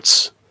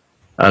thoughts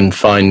and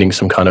finding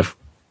some kind of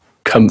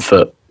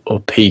comfort or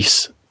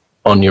peace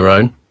on your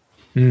own.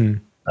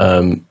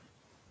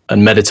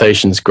 And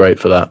meditation's great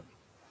for that.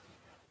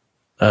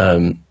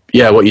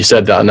 What you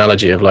said, that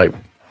analogy of like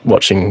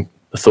watching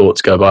the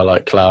thoughts go by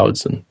like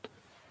clouds, and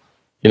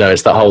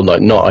it's that whole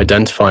like not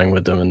identifying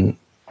with them. And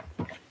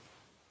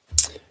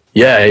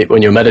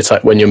when you're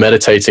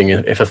meditating,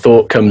 if a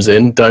thought comes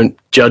in, don't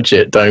judge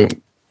it.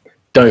 Don't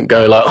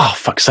go like, oh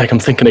fuck's sake, I'm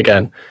thinking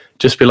again.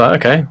 Just be like,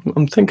 okay,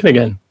 I'm thinking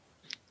again.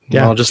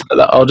 Yeah, I'll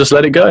just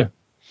let it go.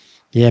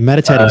 Yeah,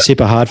 meditating's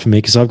super hard for me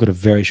because I've got a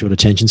very short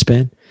attention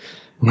span.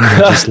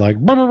 Just like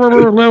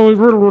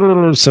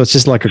so it's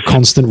just like a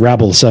constant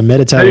rabble. So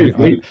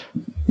meditating,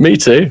 me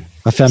too.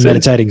 I found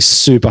meditating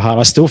super hard.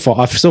 I still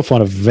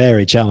find it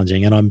very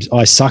challenging, and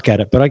I suck at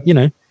it. But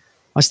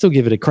I still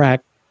give it a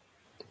crack.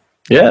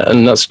 Yeah,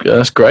 and that's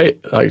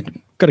great. Got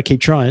to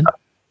keep trying.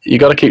 You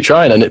got to keep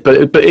trying,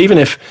 but even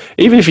if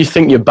you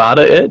think you're bad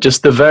at it,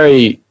 just the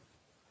very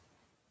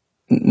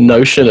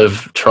notion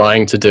of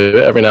trying to do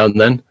it every now and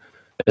then,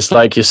 it's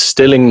like you're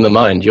stilling the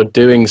mind. You're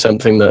doing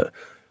something that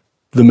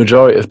the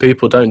majority of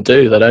people don't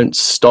do. They don't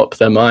stop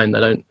their mind. They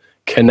don't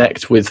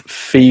connect with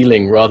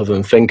feeling rather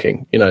than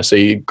thinking. So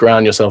you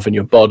ground yourself in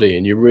your body,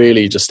 and you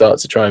really just start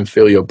to try and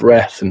feel your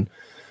breath and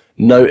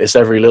notice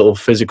every little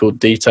physical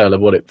detail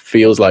of what it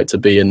feels like to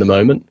be in the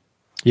moment.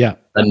 Yeah.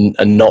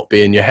 And not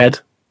be in your head,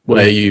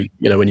 where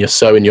when you're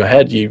so in your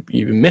head, you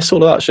miss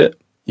all of that shit.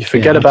 You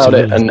forget about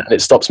it, and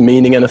it stops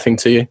meaning anything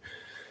to you.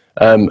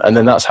 And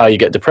then that's how you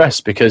get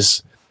depressed,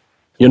 because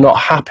you're not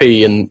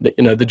happy, and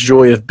the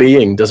joy of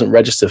being doesn't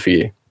register for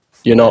you.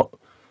 You're not.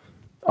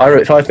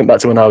 If I think back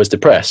to when I was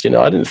depressed,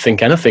 I didn't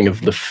think anything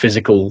of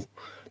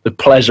the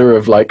pleasure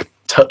of like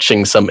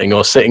touching something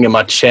or sitting in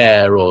my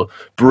chair or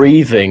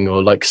breathing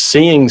or like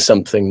seeing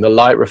something, the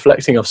light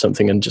reflecting off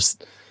something, and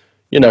just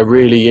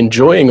really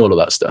enjoying all of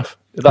that stuff.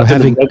 That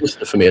didn't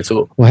register for me at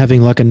all. Or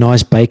having like a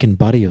nice bacon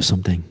buddy or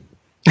something.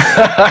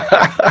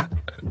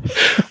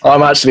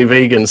 I'm actually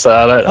vegan, so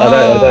I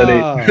don't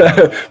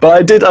eat.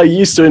 But I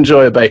used to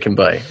enjoy a bacon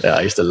buddy. Yeah,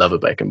 I used to love a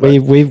bacon buddy.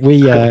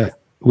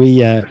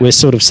 We're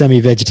sort of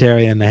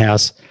semi-vegetarian in the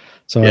house,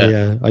 so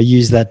I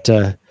use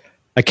that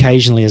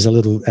occasionally as a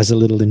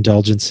little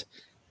indulgence.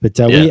 But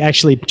we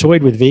actually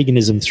toyed with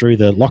veganism through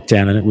the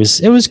lockdown, and it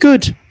was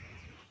good.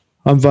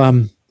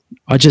 I'm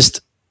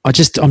just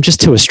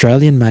too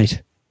Australian,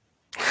 mate.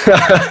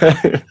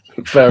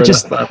 Fair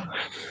enough, man.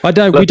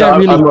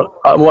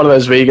 I'm one of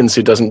those vegans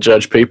who doesn't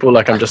judge people.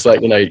 Like, I'm just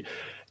like,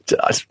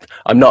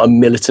 I'm not a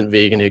militant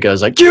vegan who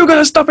goes like, you're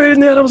gonna stop eating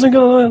the animals and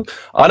go.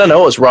 I don't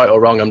know what's right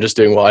or wrong. I'm just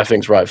doing what I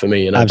think's right for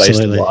me,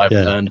 based on what I've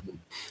learned.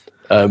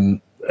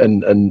 And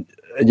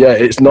yeah,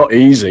 it's not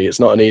easy. It's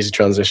not an easy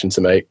transition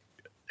to make.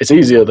 It's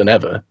easier than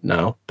ever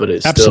now, but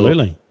it's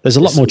absolutely. There's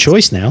a lot more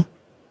choice now.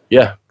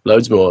 Yeah,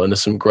 loads more, and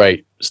there's some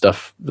great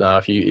stuff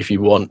now. If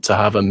you want to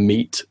have a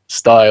meat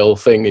style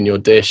thing in your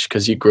dish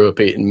because you grew up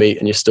eating meat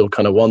and you still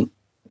kind of want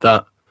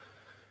that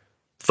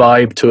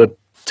vibe to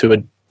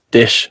a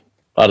dish,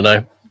 I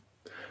don't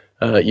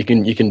know. You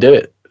can do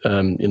it.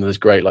 There's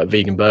great like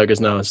vegan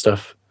burgers now and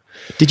stuff.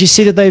 Did you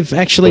see that they've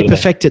actually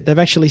perfected? They've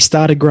actually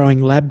started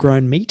growing lab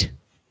grown meat.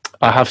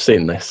 I have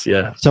seen this.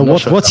 Yeah. So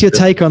what's your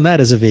take on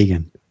that as a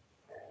vegan?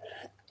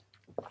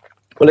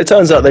 Well, it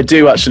turns out they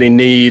do actually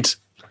need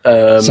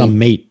some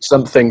meat,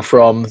 something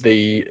from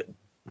they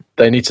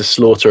need to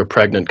slaughter a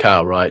pregnant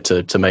cow, right,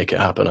 to make it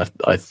happen.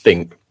 I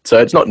think so.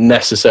 It's not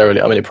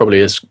necessarily. I mean, it probably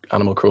is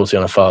animal cruelty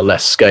on a far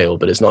less scale,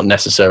 but it's not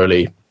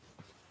necessarily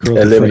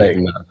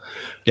eliminating that.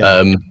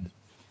 Yeah.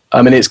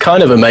 I mean, it's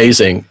kind of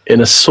amazing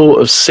in a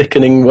sort of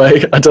sickening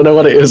way. I don't know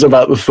what it is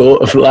about the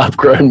thought of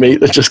lab-grown meat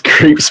that just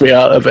creeps me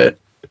out a bit.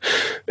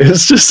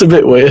 It's just a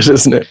bit weird,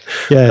 isn't it?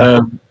 Yeah.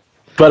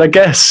 But I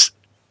guess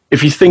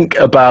if you think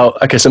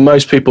about, okay, so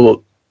most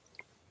people,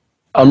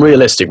 I'm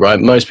realistic, right?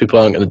 Most people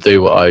aren't going to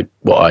do what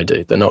I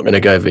do. They're not going to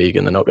go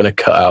vegan. They're not going to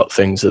cut out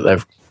things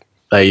that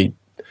they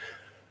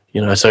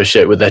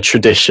associate with their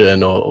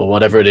tradition or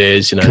whatever it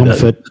is,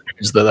 comfort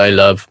that they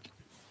love.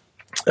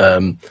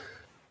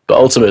 But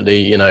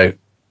ultimately,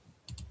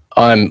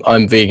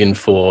 I'm vegan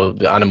for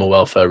the animal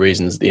welfare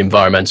reasons, the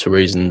environmental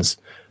reasons,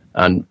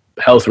 and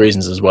health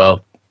reasons as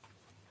well.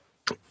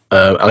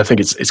 And I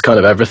think it's kind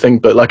of everything.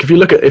 But like if you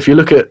look at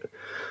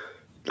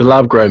the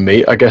lab grown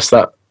meat, I guess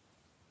that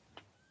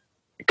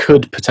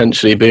could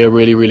potentially be a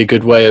really, really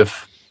good way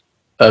of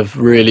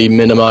really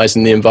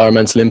minimizing the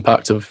environmental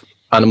impact of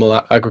animal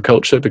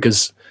agriculture,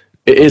 because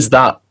it is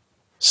that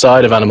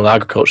side of animal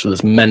agriculture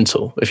that's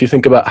mental. If you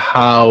think about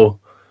how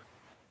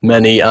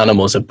many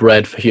animals are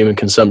bred for human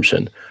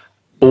consumption,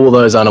 all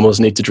those animals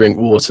need to drink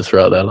water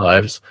throughout their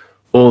lives.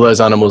 All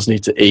those animals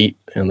need to eat,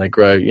 and they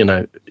grow,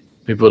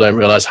 people don't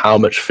realize how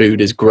much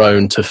food is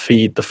grown to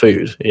feed the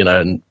food,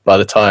 and by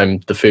the time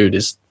the food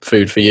is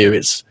food for you,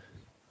 it's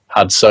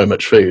had so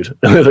much food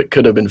that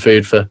could have been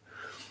food for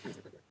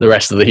the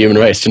rest of the human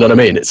race. Do you know what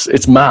I mean?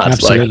 It's mad.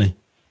 Absolutely.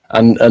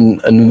 And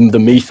the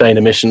methane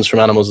emissions from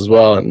animals as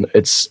well. And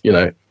it's,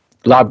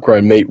 lab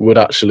grown meat would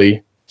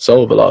actually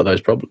solve a lot of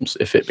those problems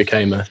if it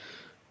became a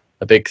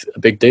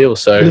big deal.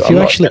 So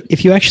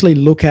if you actually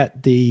look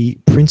at the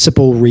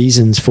principal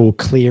reasons for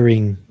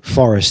clearing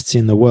forests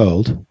in the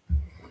world,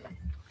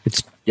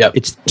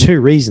 it's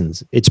two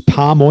reasons. It's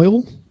palm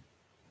oil,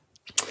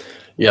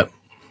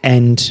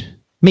 and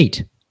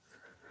meat.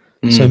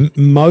 So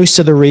most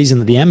of the reason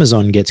that the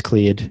Amazon gets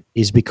cleared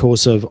is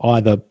because of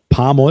either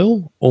palm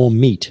oil or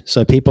meat.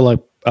 So people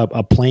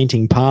are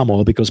planting palm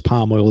oil because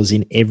palm oil is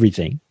in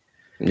everything.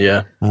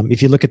 Yeah.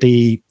 If you look at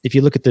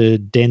the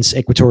dense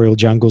equatorial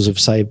jungles of,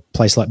 say, a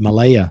place like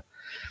Malaya,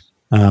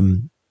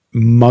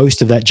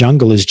 most of that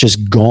jungle is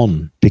just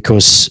gone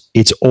because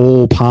it's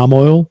all palm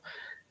oil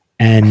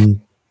and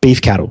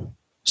beef cattle.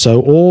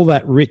 So all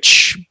that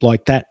rich,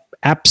 like that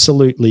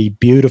absolutely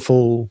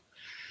beautiful,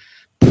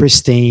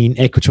 pristine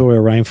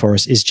equatorial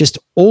rainforest is just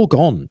all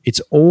gone. It's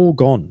all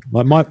gone.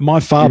 Like my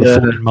father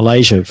fought in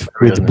Malaysia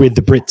with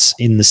the Brits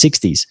in the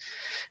 60s,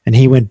 and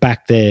he went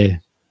back there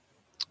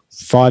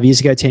 5 years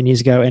ago, 10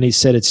 years ago, and he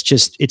said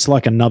it's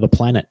like another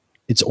planet.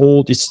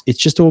 It's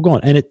just all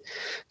gone. And it,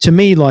 to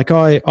me, like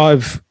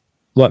I've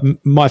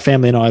my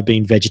family and I have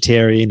been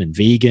vegetarian and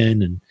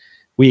vegan, and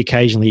we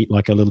occasionally eat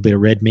like a little bit of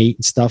red meat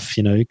and stuff,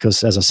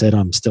 because as I said,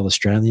 I'm still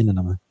Australian and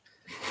I'm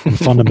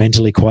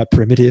fundamentally quite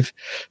primitive.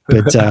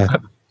 But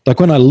like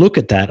when I look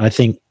at that, I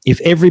think if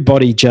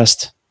everybody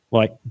just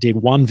like did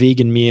one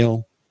vegan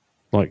meal,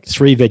 like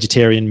 3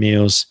 vegetarian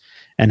meals,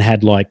 and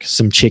had like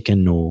some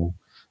chicken or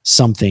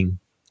something,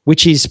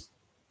 which is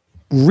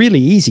really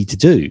easy to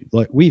do.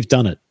 Like we've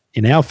done it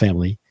in our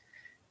family,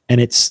 and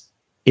it's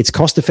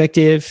cost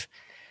effective.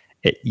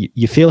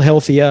 You feel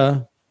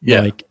healthier,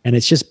 and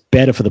it's just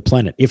better for the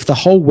planet. If the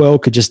whole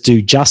world could just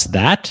do just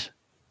that,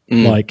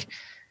 like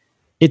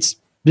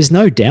there's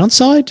no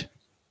downside.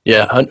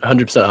 Yeah,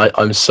 100%.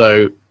 I'm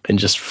so in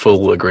just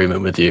full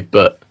agreement with you,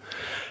 but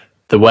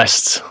the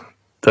West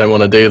don't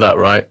want to do that,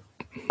 right?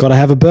 Got to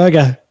have a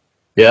burger.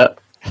 Yeah.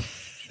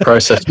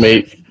 Processed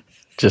meat,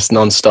 just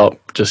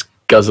non-stop, just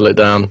guzzle it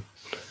down.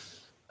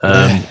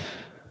 But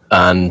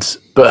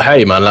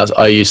hey, man,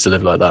 I used to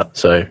live like that.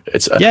 So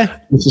it's,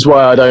 this is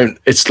why I don't,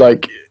 it's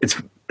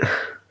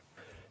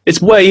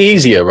it's way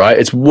easier, right?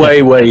 It's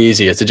way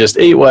easier to just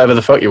eat whatever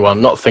the fuck you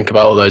want, not think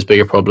about all those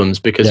bigger problems,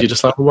 because you're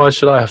just like, well, why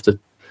should I have to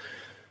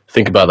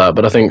think about that?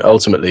 But I think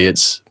ultimately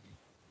it's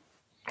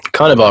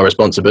kind of our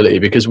responsibility,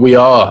 because we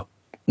are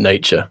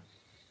nature.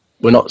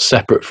 We're not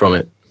separate from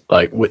it.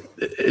 Like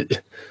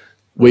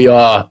we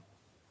are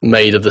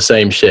made of the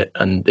same shit,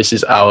 and this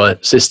is our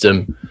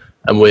system,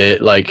 and we're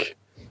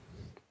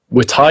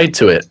tied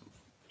to it.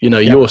 You know,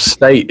 your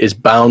state is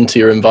bound to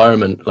your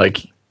environment.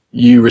 Like,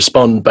 you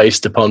respond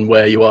based upon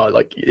where you are.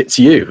 Like, it's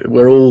you.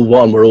 We're all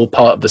one. We're all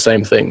part of the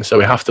same thing. So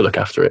we have to look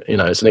after it. You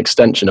know, it's an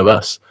extension of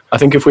us. I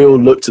think if we all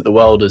looked at the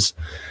world as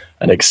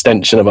an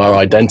extension of our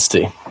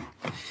identity,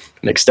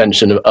 an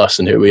extension of us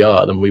and who we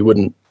are, then we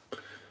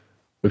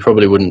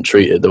probably wouldn't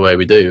treat it the way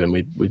we do, and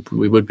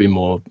we would be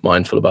more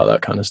mindful about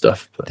that kind of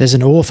stuff. But there's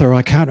an author,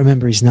 I can't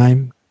remember his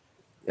name.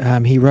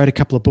 He wrote a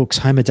couple of books,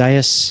 Homo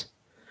Deus,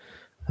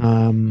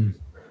 and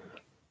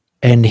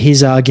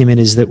his argument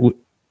is that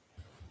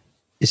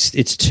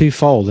it's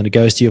twofold, and it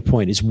goes to your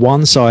point. Is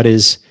one side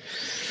is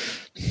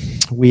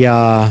we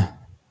are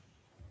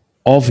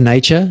of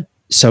nature,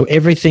 so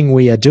everything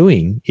we are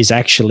doing is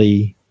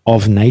actually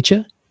of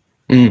nature.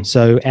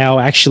 So our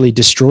actually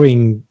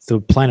destroying the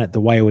planet the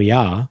way we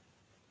are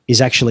is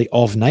actually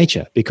of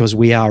nature, because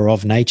we are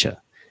of nature.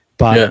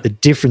 But the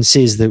difference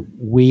is that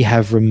we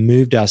have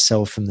removed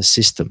ourselves from the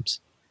systems.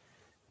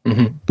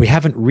 We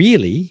haven't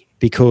really,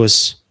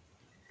 because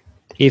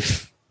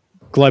if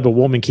global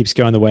warming keeps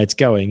going the way it's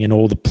going and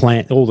all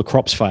the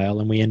crops fail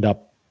and we end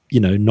up,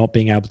 not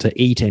being able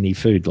to eat any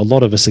food, a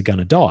lot of us are going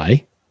to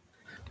die.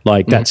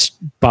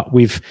 But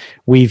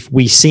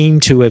we seem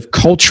to have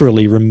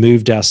culturally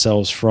removed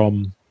ourselves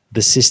from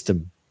the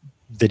system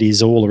that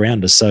is all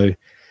around us. So,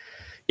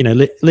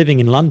 living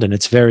in London,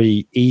 it's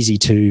very easy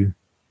to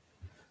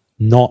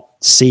not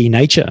see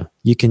nature.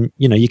 You can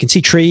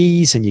see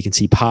trees and you can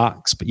see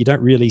parks, but you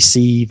don't really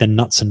see the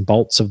nuts and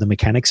bolts of the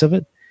mechanics of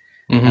it.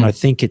 And I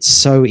think it's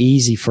so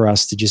easy for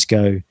us to just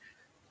go,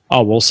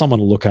 oh, well,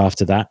 someone will look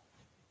after that,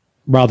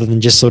 rather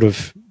than just sort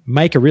of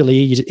make a really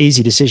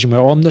easy decision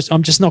where I'm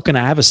just not going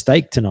to have a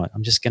steak tonight.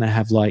 I'm just going to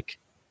have, like,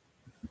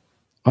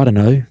 I don't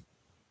know,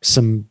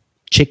 some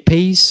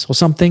chickpeas or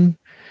something,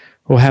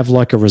 or have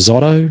like a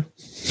risotto.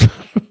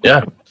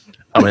 Yeah.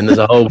 I mean, there's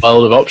a whole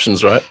world of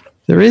options, right?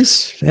 There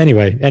is.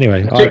 Anyway.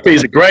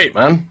 Chickpeas are great,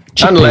 man.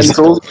 Chickpeas. And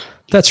lentils.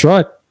 That's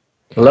right.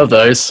 I love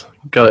those.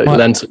 Got it.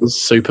 Lentils,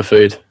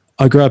 superfood.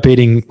 I grew up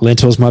eating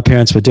lentils. My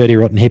parents were dirty,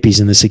 rotten hippies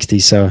in the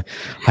 60s, so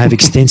I have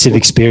extensive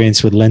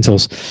experience with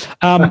lentils.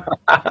 So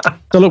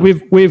look,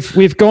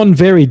 we've gone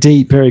very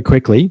deep very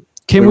quickly.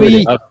 Can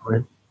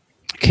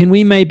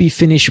we maybe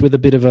finish with a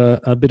bit of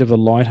a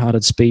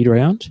lighthearted speed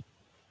round?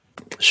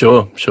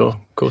 Sure.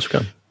 Of course we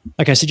can.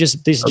 Okay, so this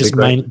is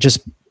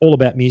just all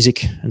about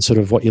music and sort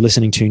of what you're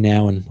listening to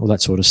now and all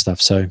that sort of stuff.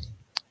 So,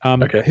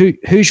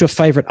 who's your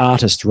favorite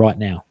artist right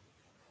now?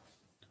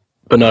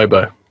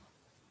 Bonobo.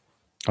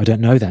 I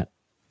don't know that.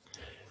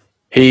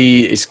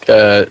 He is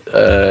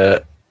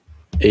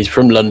he's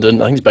from London.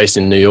 I think he's based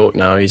in New York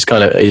now.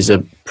 He's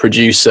a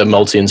producer,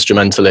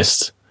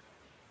 multi-instrumentalist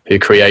who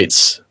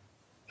creates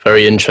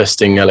very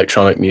interesting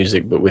electronic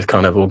music, but with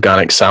kind of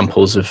organic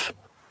samples of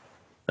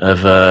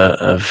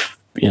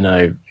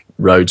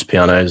Rhodes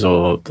pianos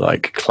or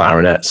like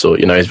clarinets, or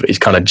he's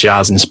kind of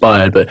jazz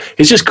inspired, but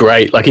he's just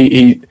great. Like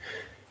he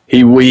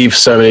weaves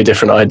so many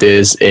different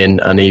ideas in,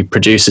 and he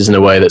produces in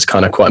a way that's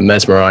kind of quite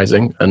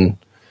mesmerizing, and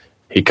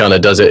he kind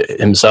of does it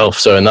himself.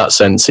 So in that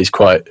sense, he's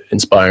quite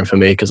inspiring for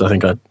me, because I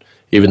think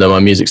even though my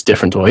music's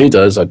different to what he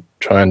does, I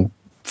try and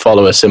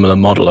follow a similar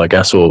model, I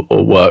guess, or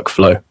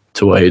workflow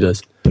to what he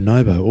does.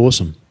 Bonobo,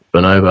 awesome.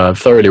 Bonobo, I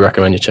thoroughly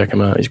recommend you check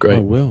him out. He's great.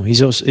 Oh, well,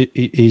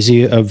 is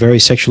he a very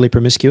sexually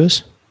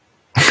promiscuous?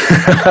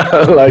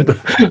 like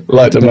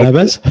the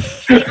bonobos?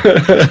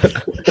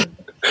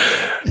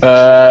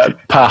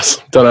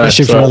 Pass. Don't know.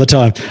 Question for another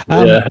time.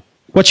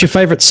 What's your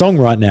favorite song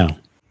right now?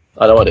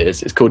 I know what it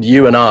is. It's called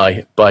You and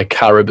I by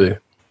Caribou.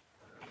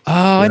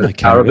 Oh, I know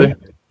Caribou.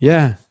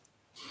 Yeah.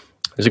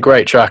 It's a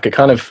great track.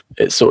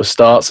 It sort of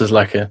starts as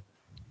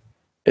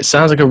it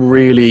sounds like a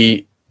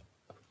really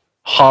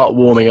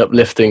heartwarming,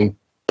 uplifting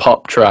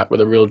pop track with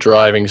a real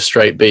driving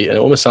straight beat. And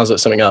it almost sounds like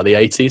something out of the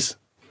 80s,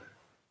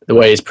 the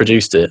way he's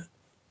produced it.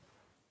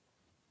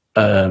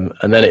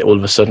 And then it all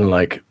of a sudden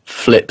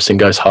flips and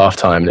goes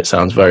halftime, and it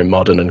sounds very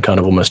modern and kind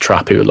of almost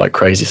trappy with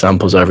crazy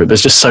samples over it. But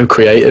it's just so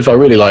creative. I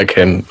really like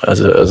him as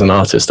an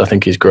artist. I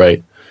think he's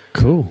great.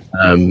 Cool.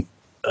 And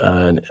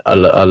I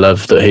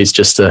love that he's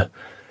just I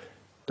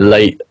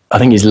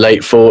think he's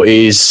late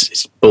 40s.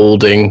 He's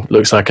balding,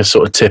 looks like a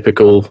sort of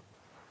typical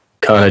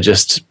kind of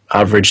just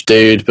average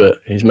dude,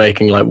 but he's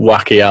making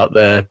wacky out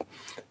there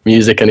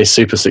music, and he's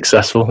super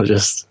successful.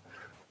 That's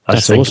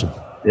awesome.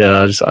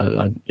 Yeah,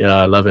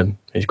 I love him.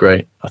 He's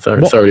great. I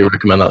thoroughly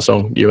recommend that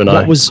song. You and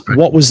I.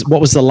 What was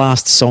the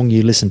last song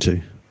you listened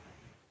to?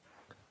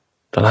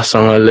 The last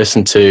song I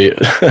listened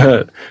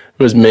to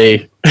was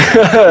me.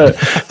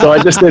 So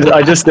I just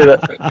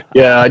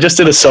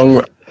did a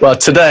song. Well,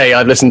 today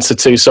I've listened to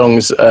 2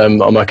 songs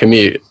on my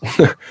commute.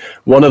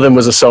 One of them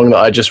was a song that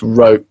I just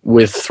wrote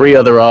with 3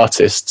 other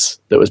artists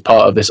that was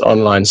part of this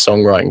online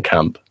songwriting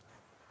camp,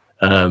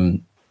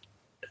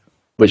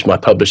 which my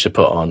publisher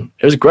put on.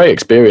 It was a great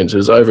experience. It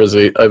was over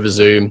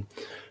Zoom,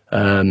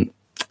 and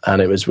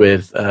it was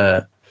with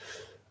a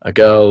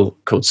girl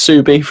called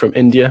Subi from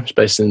India. She's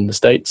based in the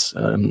States.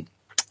 A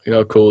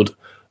girl called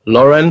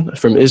Lauren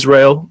from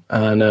Israel,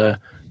 and a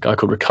guy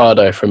called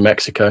Ricardo from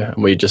Mexico.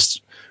 And we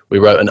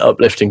wrote an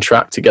uplifting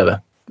track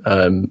together.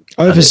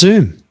 Over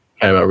Zoom.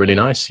 Came out really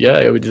nice.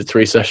 Yeah, we did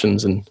 3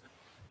 sessions and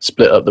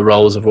split up the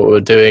roles of what we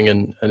were doing,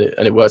 and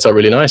it worked out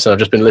really nice. And I've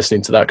just been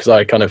listening to that because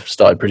I kind of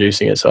started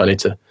producing it, so I need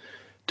to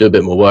do a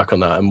bit more work on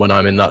that. And when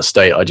I'm in that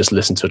state, I just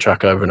listen to a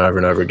track over and over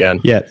and over again.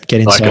 Yeah,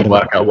 get inside. I can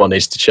work out what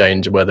needs to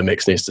change, where the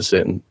mix needs to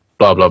sit, and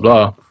blah blah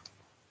blah.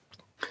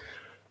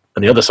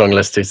 And the other song I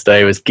listened to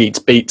today was Geats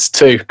Beats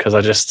 2, because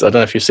I don't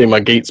know if you've seen my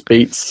Geats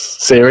Beats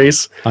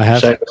series. I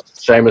have.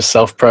 Shameless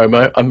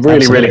self-promo. I'm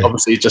really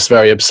obviously just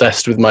very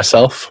obsessed with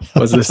myself.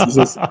 I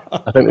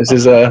think this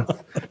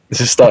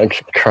is starting.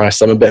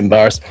 Christ, I'm a bit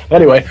embarrassed.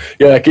 Anyway,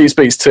 yeah, Geats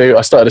Beats 2.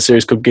 I started a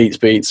series called Geats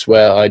Beats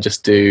where I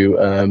just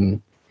do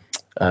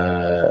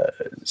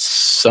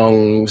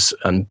songs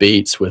and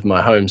beats with my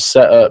home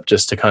setup,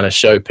 just to kind of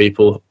show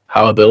people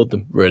how I build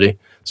them, really.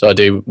 So I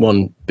do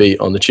one beat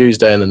on the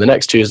Tuesday, and then the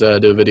next Tuesday I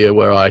do a video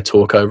where I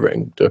talk over it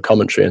and do a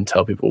commentary and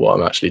tell people what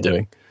I'm actually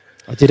doing.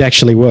 I did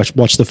actually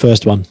watch the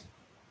first one.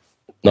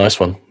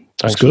 Nice one.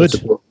 Thanks. It's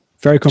good.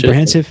 Very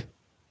comprehensive. Cheers.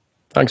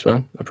 Thanks,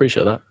 man. I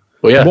appreciate that.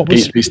 Well, yeah,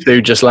 Geats 2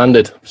 just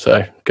landed,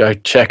 so go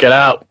check it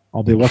out.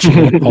 I'll be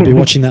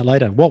watching that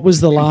later. What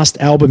was the last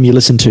album you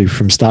listened to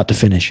from start to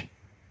finish?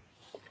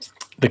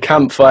 The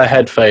Campfire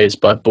Head Phase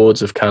by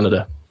Boards of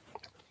Canada.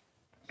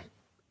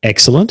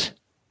 Excellent.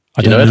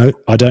 I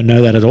don't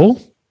know that at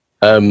all.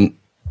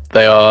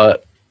 They are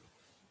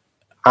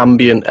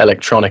ambient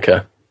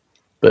electronica,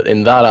 but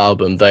in that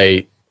album,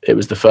 it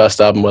was the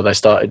first album where they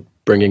started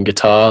bringing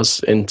guitars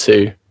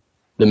into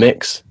the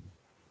mix,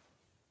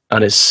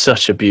 and it's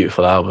such a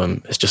beautiful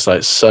album. It's just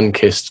like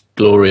sun-kissed,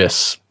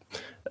 glorious,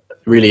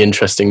 really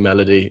interesting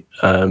melody,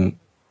 and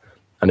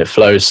it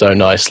flows so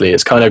nicely.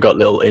 It's kind of got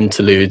little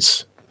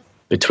interludes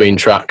between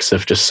tracks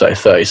of just say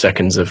 30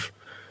 seconds of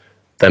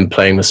them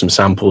playing with some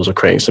samples or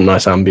creating some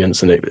nice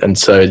ambience, and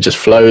so it just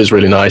flows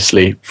really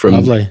nicely.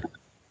 Lovely.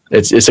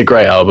 It's a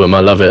great album. I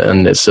love it,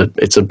 and it's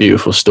a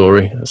beautiful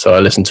story. So I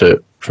listened to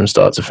it from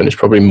start to finish,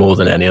 probably more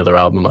than any other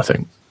album, I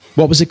think.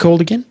 What was it called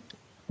again?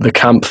 The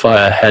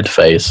Campfire Head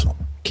Phase.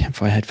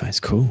 Campfire Head Phase,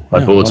 cool.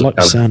 I like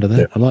the sound of that.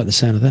 Yeah. I like the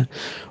sound of that.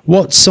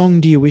 What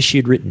song do you wish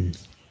you'd written?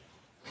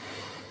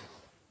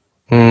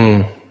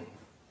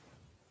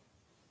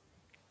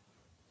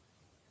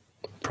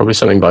 Probably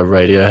something by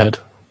Radiohead.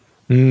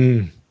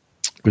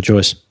 Good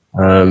choice.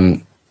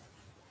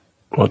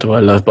 What do I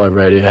love by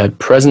Radiohead?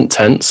 Present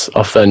Tense,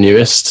 off their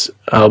newest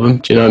album.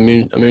 Do you know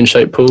A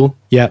Moon-Shaped Pool?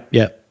 Yeah.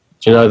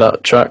 Do you know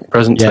that track,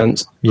 Present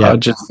Tense? Yeah. I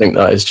just think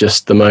that is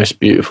just the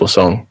most beautiful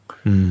song.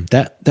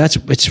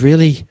 It's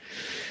really,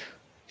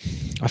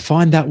 I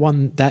find that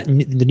one,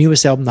 the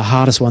newest album, the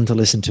hardest one to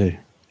listen to.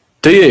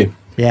 Do you?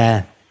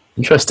 Yeah.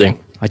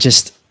 Interesting. I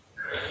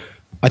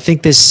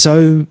think there's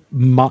so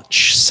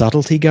much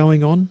subtlety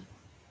going on.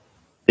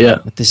 Yeah.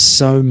 There's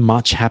so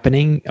much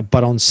happening,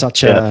 but on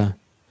such a,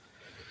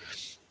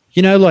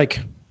 like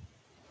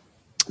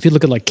if you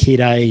look at like Kid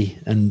A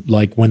and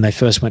like when they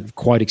first went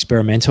quite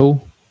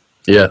experimental.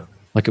 Yeah.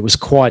 Like it was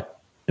quite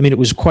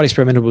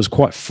experimental, it was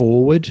quite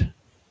forward.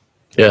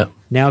 Yeah.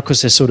 Now,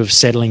 because they're sort of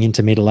settling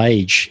into middle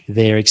age,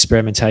 their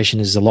experimentation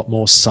is a lot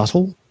more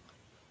subtle.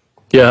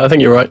 Yeah, I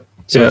think you're right.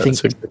 So I think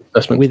that's a good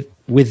assessment.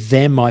 With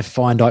them, I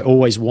find I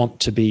always want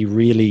to be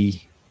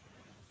really,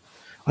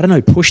 I don't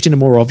know, pushed in a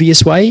more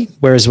obvious way.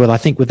 Whereas I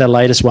think with their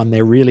latest one,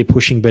 they're really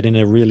pushing, but in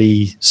a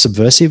really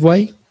subversive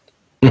way.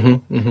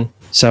 Mm-hmm, mm-hmm.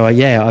 So I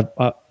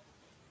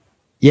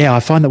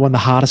find that one the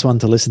hardest one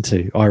to listen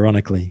to.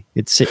 Ironically,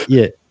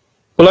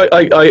 Well,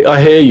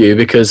 I hear you,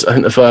 because I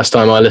think the first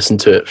time I listened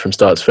to it from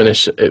start to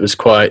finish,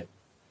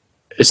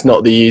 it's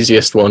not the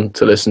easiest one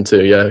to listen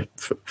to. Yeah,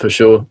 for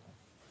sure.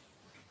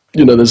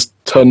 There's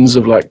tons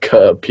of like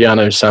cut up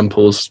piano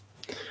samples,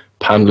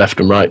 panned left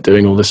and right,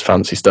 doing all this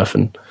fancy stuff.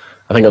 And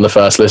I think on the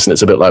first listen,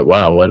 it's a bit like,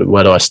 wow,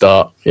 where do I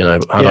start? How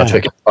do I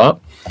pick it apart?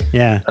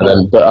 Yeah. And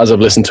then, but as I've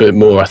listened to it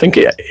more, I think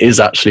it is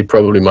actually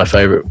probably my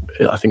favorite.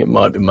 I think it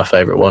might be my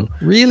favorite one.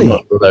 Really?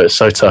 Although it's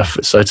so tough.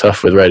 It's so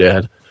tough with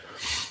Radiohead.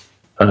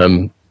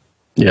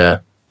 Yeah,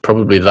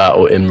 probably that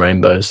or In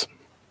Rainbows.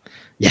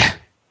 Yeah.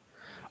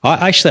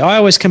 I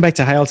always come back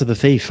to Hail to the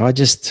Thief. I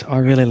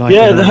really like it.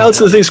 Yeah, the Hail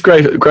to the Thief's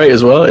great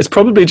as well. It's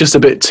probably just a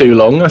bit too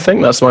long. I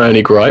think that's my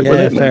only gripe with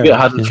it. Maybe it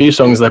had a few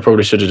songs they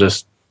probably should have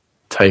just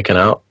taken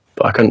out,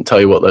 but I couldn't tell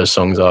you what those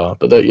songs are.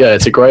 But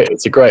it's a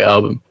great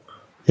album.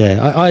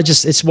 Yeah,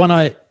 it's one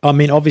I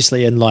mean,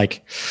 obviously, and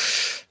like,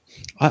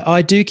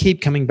 I do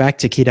keep coming back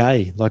to Kid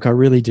A. Like, I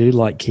really do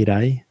like Kid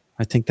A.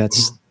 I think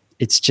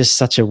it's just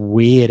such a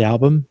weird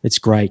album. It's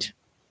great.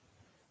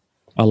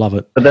 I love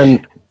it. But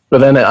then But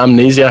then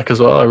Amnesiac as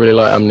well. I really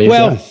like Amnesiac.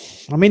 Well,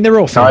 I mean, they're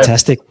all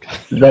fantastic.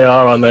 They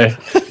are, aren't they?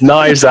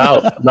 Knives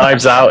Out.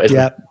 Knives Out is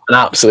an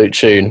absolute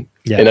tune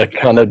in a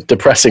kind of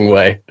depressing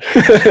way,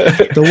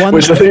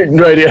 which I think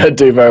Radiohead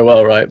do very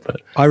well, right?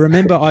 But I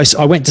remember I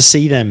went to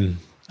see them.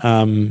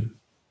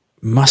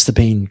 Must have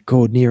been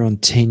near on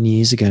 10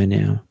 years ago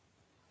now,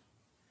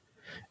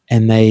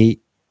 and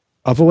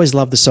I've always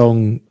loved the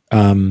song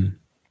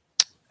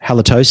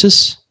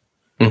Halitosis.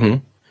 Mm-hmm.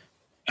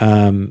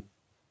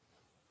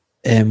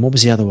 And what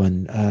was the other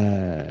one?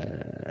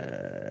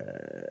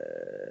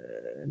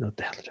 Not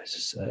the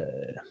halitosis.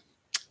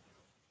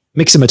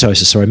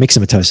 Myxomatosis. Sorry,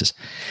 Myxomatosis.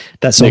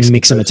 That song,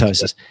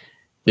 Myxomatosis.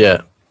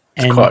 Yeah,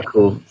 it's quite a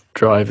cool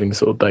driving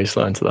sort of bass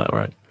line to that,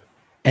 right?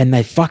 And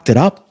they fucked it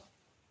up.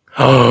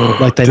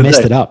 Like they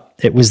messed it up.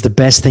 It was the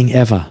best thing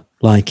ever.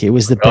 Like it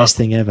was the best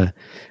thing ever.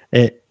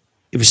 It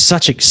was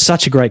such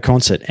a great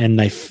concert, and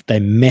they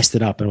messed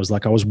it up. And it was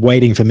like I was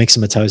waiting for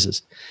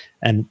Myxomatosis,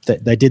 and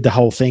they did the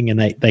whole thing, and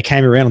they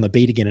came around on the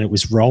beat again, and it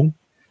was wrong.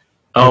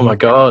 Oh my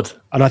God.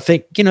 And I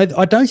think,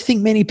 I don't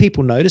think many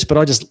people notice, but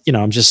I just,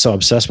 I'm just so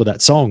obsessed with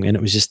that song. And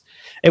it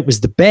was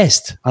the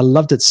best. I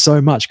loved it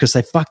so much because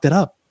they fucked it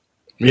up.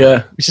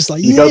 Yeah. It's just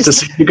like, you got to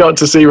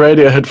see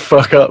Radiohead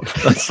fuck up.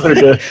 That's so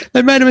good.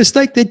 They made a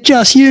mistake. They're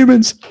just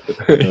humans.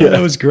 That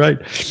was great.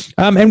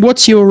 And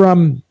what's your,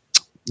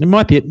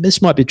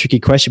 this might be a tricky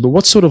question, but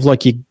what's sort of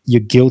like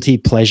your guilty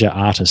pleasure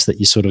artist that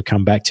you sort of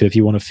come back to if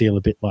you want to feel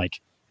a bit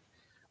like,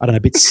 I don't know,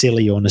 a bit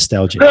silly or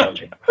nostalgic?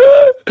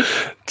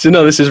 Do you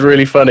know, this is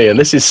really funny, and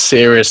this is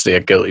seriously a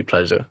guilty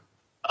pleasure.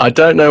 I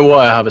don't know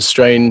why I have a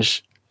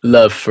strange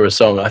love for a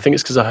song. I think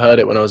it's because I heard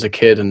it when I was a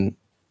kid, and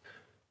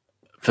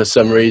for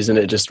some reason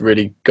it just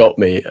really got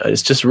me.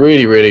 It's just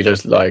really, really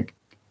just like,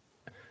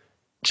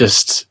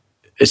 it's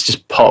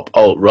just pop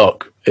alt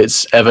rock.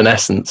 It's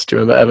Evanescence. Do you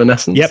remember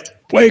Evanescence? Yep.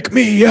 Wake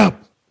me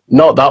up.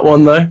 Not that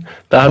one though.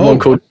 They had one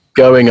called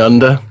Going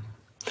Under.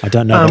 I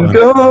don't know. I'm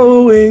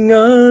going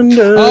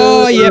under.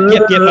 Oh, yep.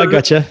 I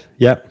gotcha.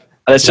 Yep.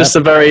 And it's just a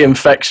very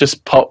infectious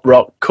pop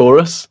rock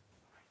chorus.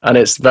 And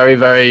it's very,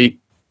 very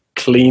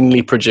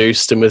cleanly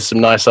produced and with some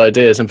nice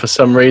ideas. And for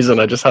some reason,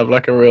 I just have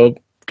like a real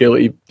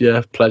guilty,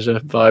 pleasure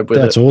vibe with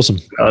it. That's awesome.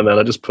 And then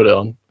I just put it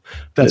on.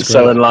 It's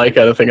so unlike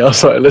anything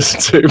else I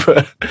listen to,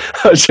 but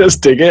I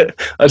just dig it.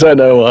 I don't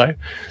know why.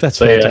 That's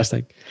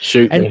fantastic. Yeah,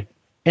 shoot me.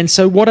 And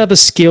so what other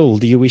skill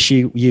do you wish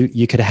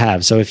you could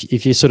have? So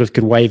if you sort of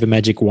could wave a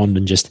magic wand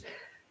and just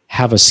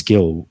have a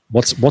skill,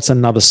 what's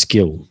another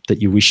skill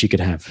that you wish you could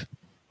have?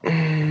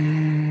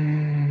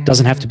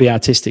 Doesn't have to be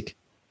artistic.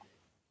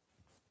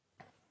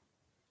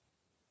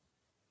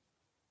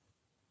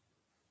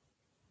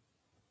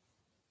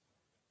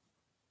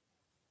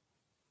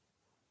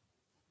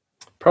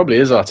 Probably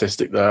is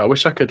artistic though. I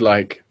wish I could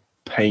like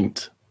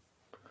paint,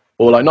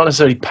 or like not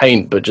necessarily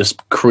paint, but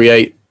just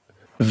create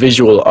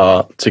visual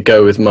art to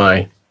go with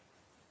my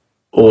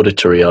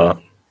auditory art.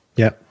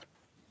 Yeah.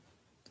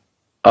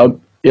 I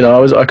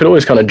could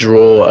always kind of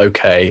draw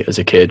okay as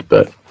a kid,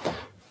 but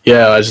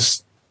yeah,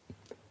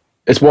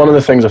 it's one of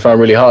the things I found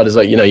really hard is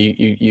like,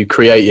 you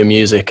create your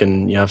music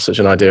and you have such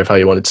an idea of how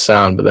you want it to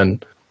sound, but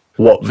then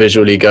what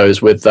visually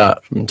goes with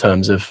that in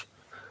terms of,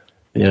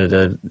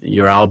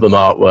 your album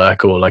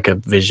artwork or like a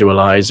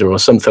visualizer or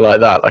something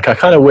like that. Like I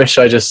kind of wish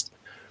I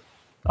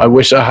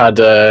had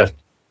a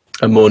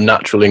more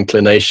natural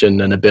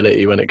inclination and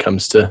ability when it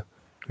comes to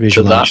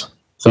that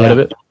side of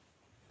it.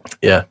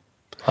 Yeah.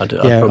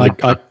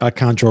 I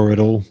can't draw at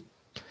all.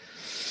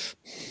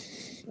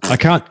 I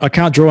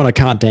can't draw and I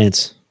can't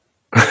dance.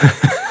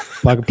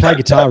 But I can play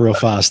guitar real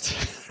fast.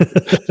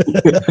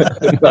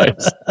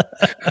 Nice.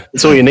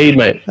 That's all you need,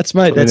 mate. That's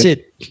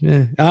it.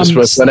 Yeah.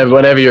 Just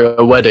whenever you're at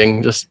a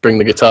wedding, just bring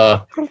the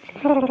guitar.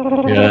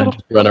 Yeah,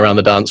 run around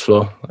the dance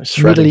floor.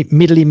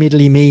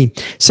 Middly me.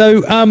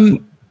 So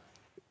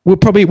we'll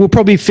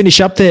probably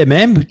finish up there,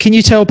 man. Can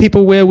you tell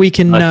people where we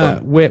can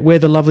where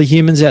the lovely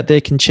humans out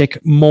there can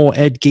check more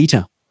Ed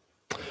Geater?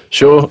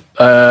 Sure.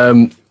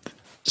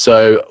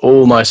 So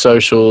all my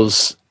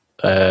socials,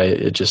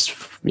 just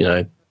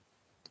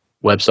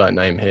website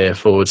name here /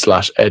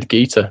 Ed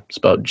Geater,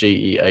 spelled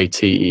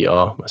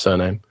Geater, my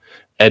surname.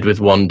 Ed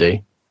with one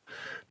D,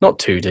 not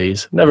two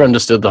Ds. Never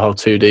understood the whole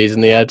two Ds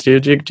in the Ed.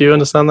 Do you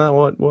understand that?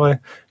 Why?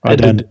 I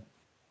don't.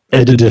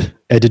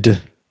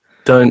 Editor.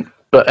 Don't.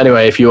 But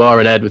anyway, if you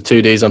are an Ed with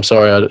two Ds, I'm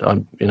sorry.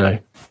 I'm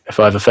if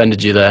I've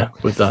offended you there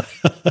with that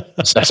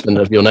assessment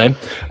of your name.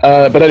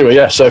 But anyway,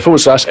 yeah. So / Ed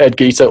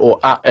Geater or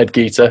 @Ed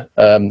Geater.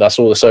 That's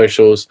all the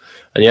socials.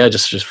 And yeah,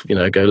 just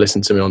go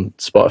listen to me on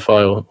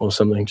Spotify or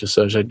something. Just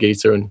search Ed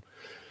Geater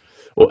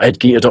or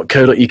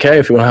edgeater.co.uk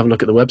if you want to have a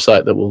look at the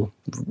website. That will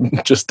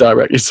just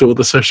direct you to all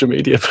the social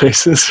media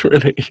places.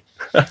 Really.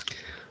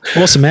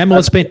 Awesome, man. Well,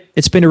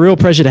 it's been a real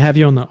pleasure to have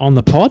you on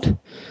the pod.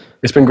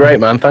 It's been great,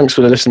 man. Thanks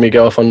for listening to me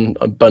go off on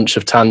a bunch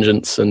of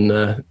tangents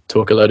and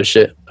talk a load of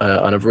shit.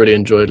 And I've really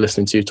enjoyed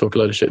listening to you talk a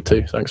load of shit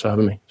too. Thanks for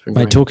having me.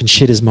 Mate, talking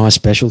shit is my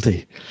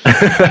specialty. All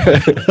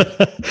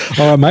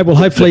right, mate. Well,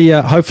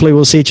 hopefully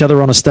we'll see each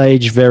other on a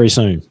stage very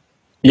soon.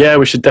 Yeah,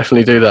 we should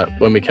definitely do that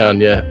when we can.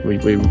 Yeah, I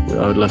would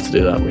love to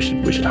do that. We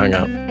should hang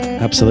out.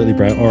 Absolutely,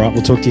 bro. All right,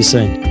 we'll talk to you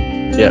soon.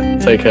 Yeah,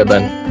 take care,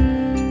 Ben.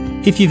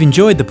 If you've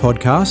enjoyed the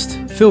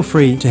podcast, feel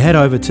free to head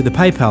over to the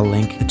PayPal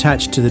link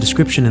attached to the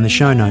description in the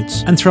show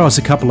notes and throw us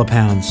a couple of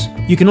pounds.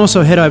 You can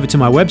also head over to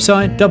my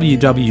website,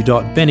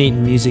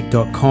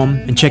 www.beneatonmusic.com,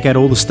 and check out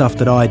all the stuff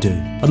that I do.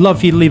 I'd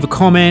love for you to leave a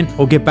comment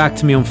or get back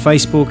to me on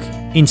Facebook,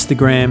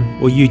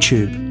 Instagram, or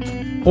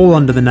YouTube, all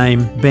under the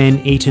name Ben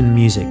Eaton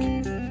Music.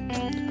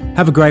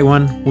 Have a great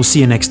one. We'll see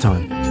you next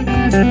time.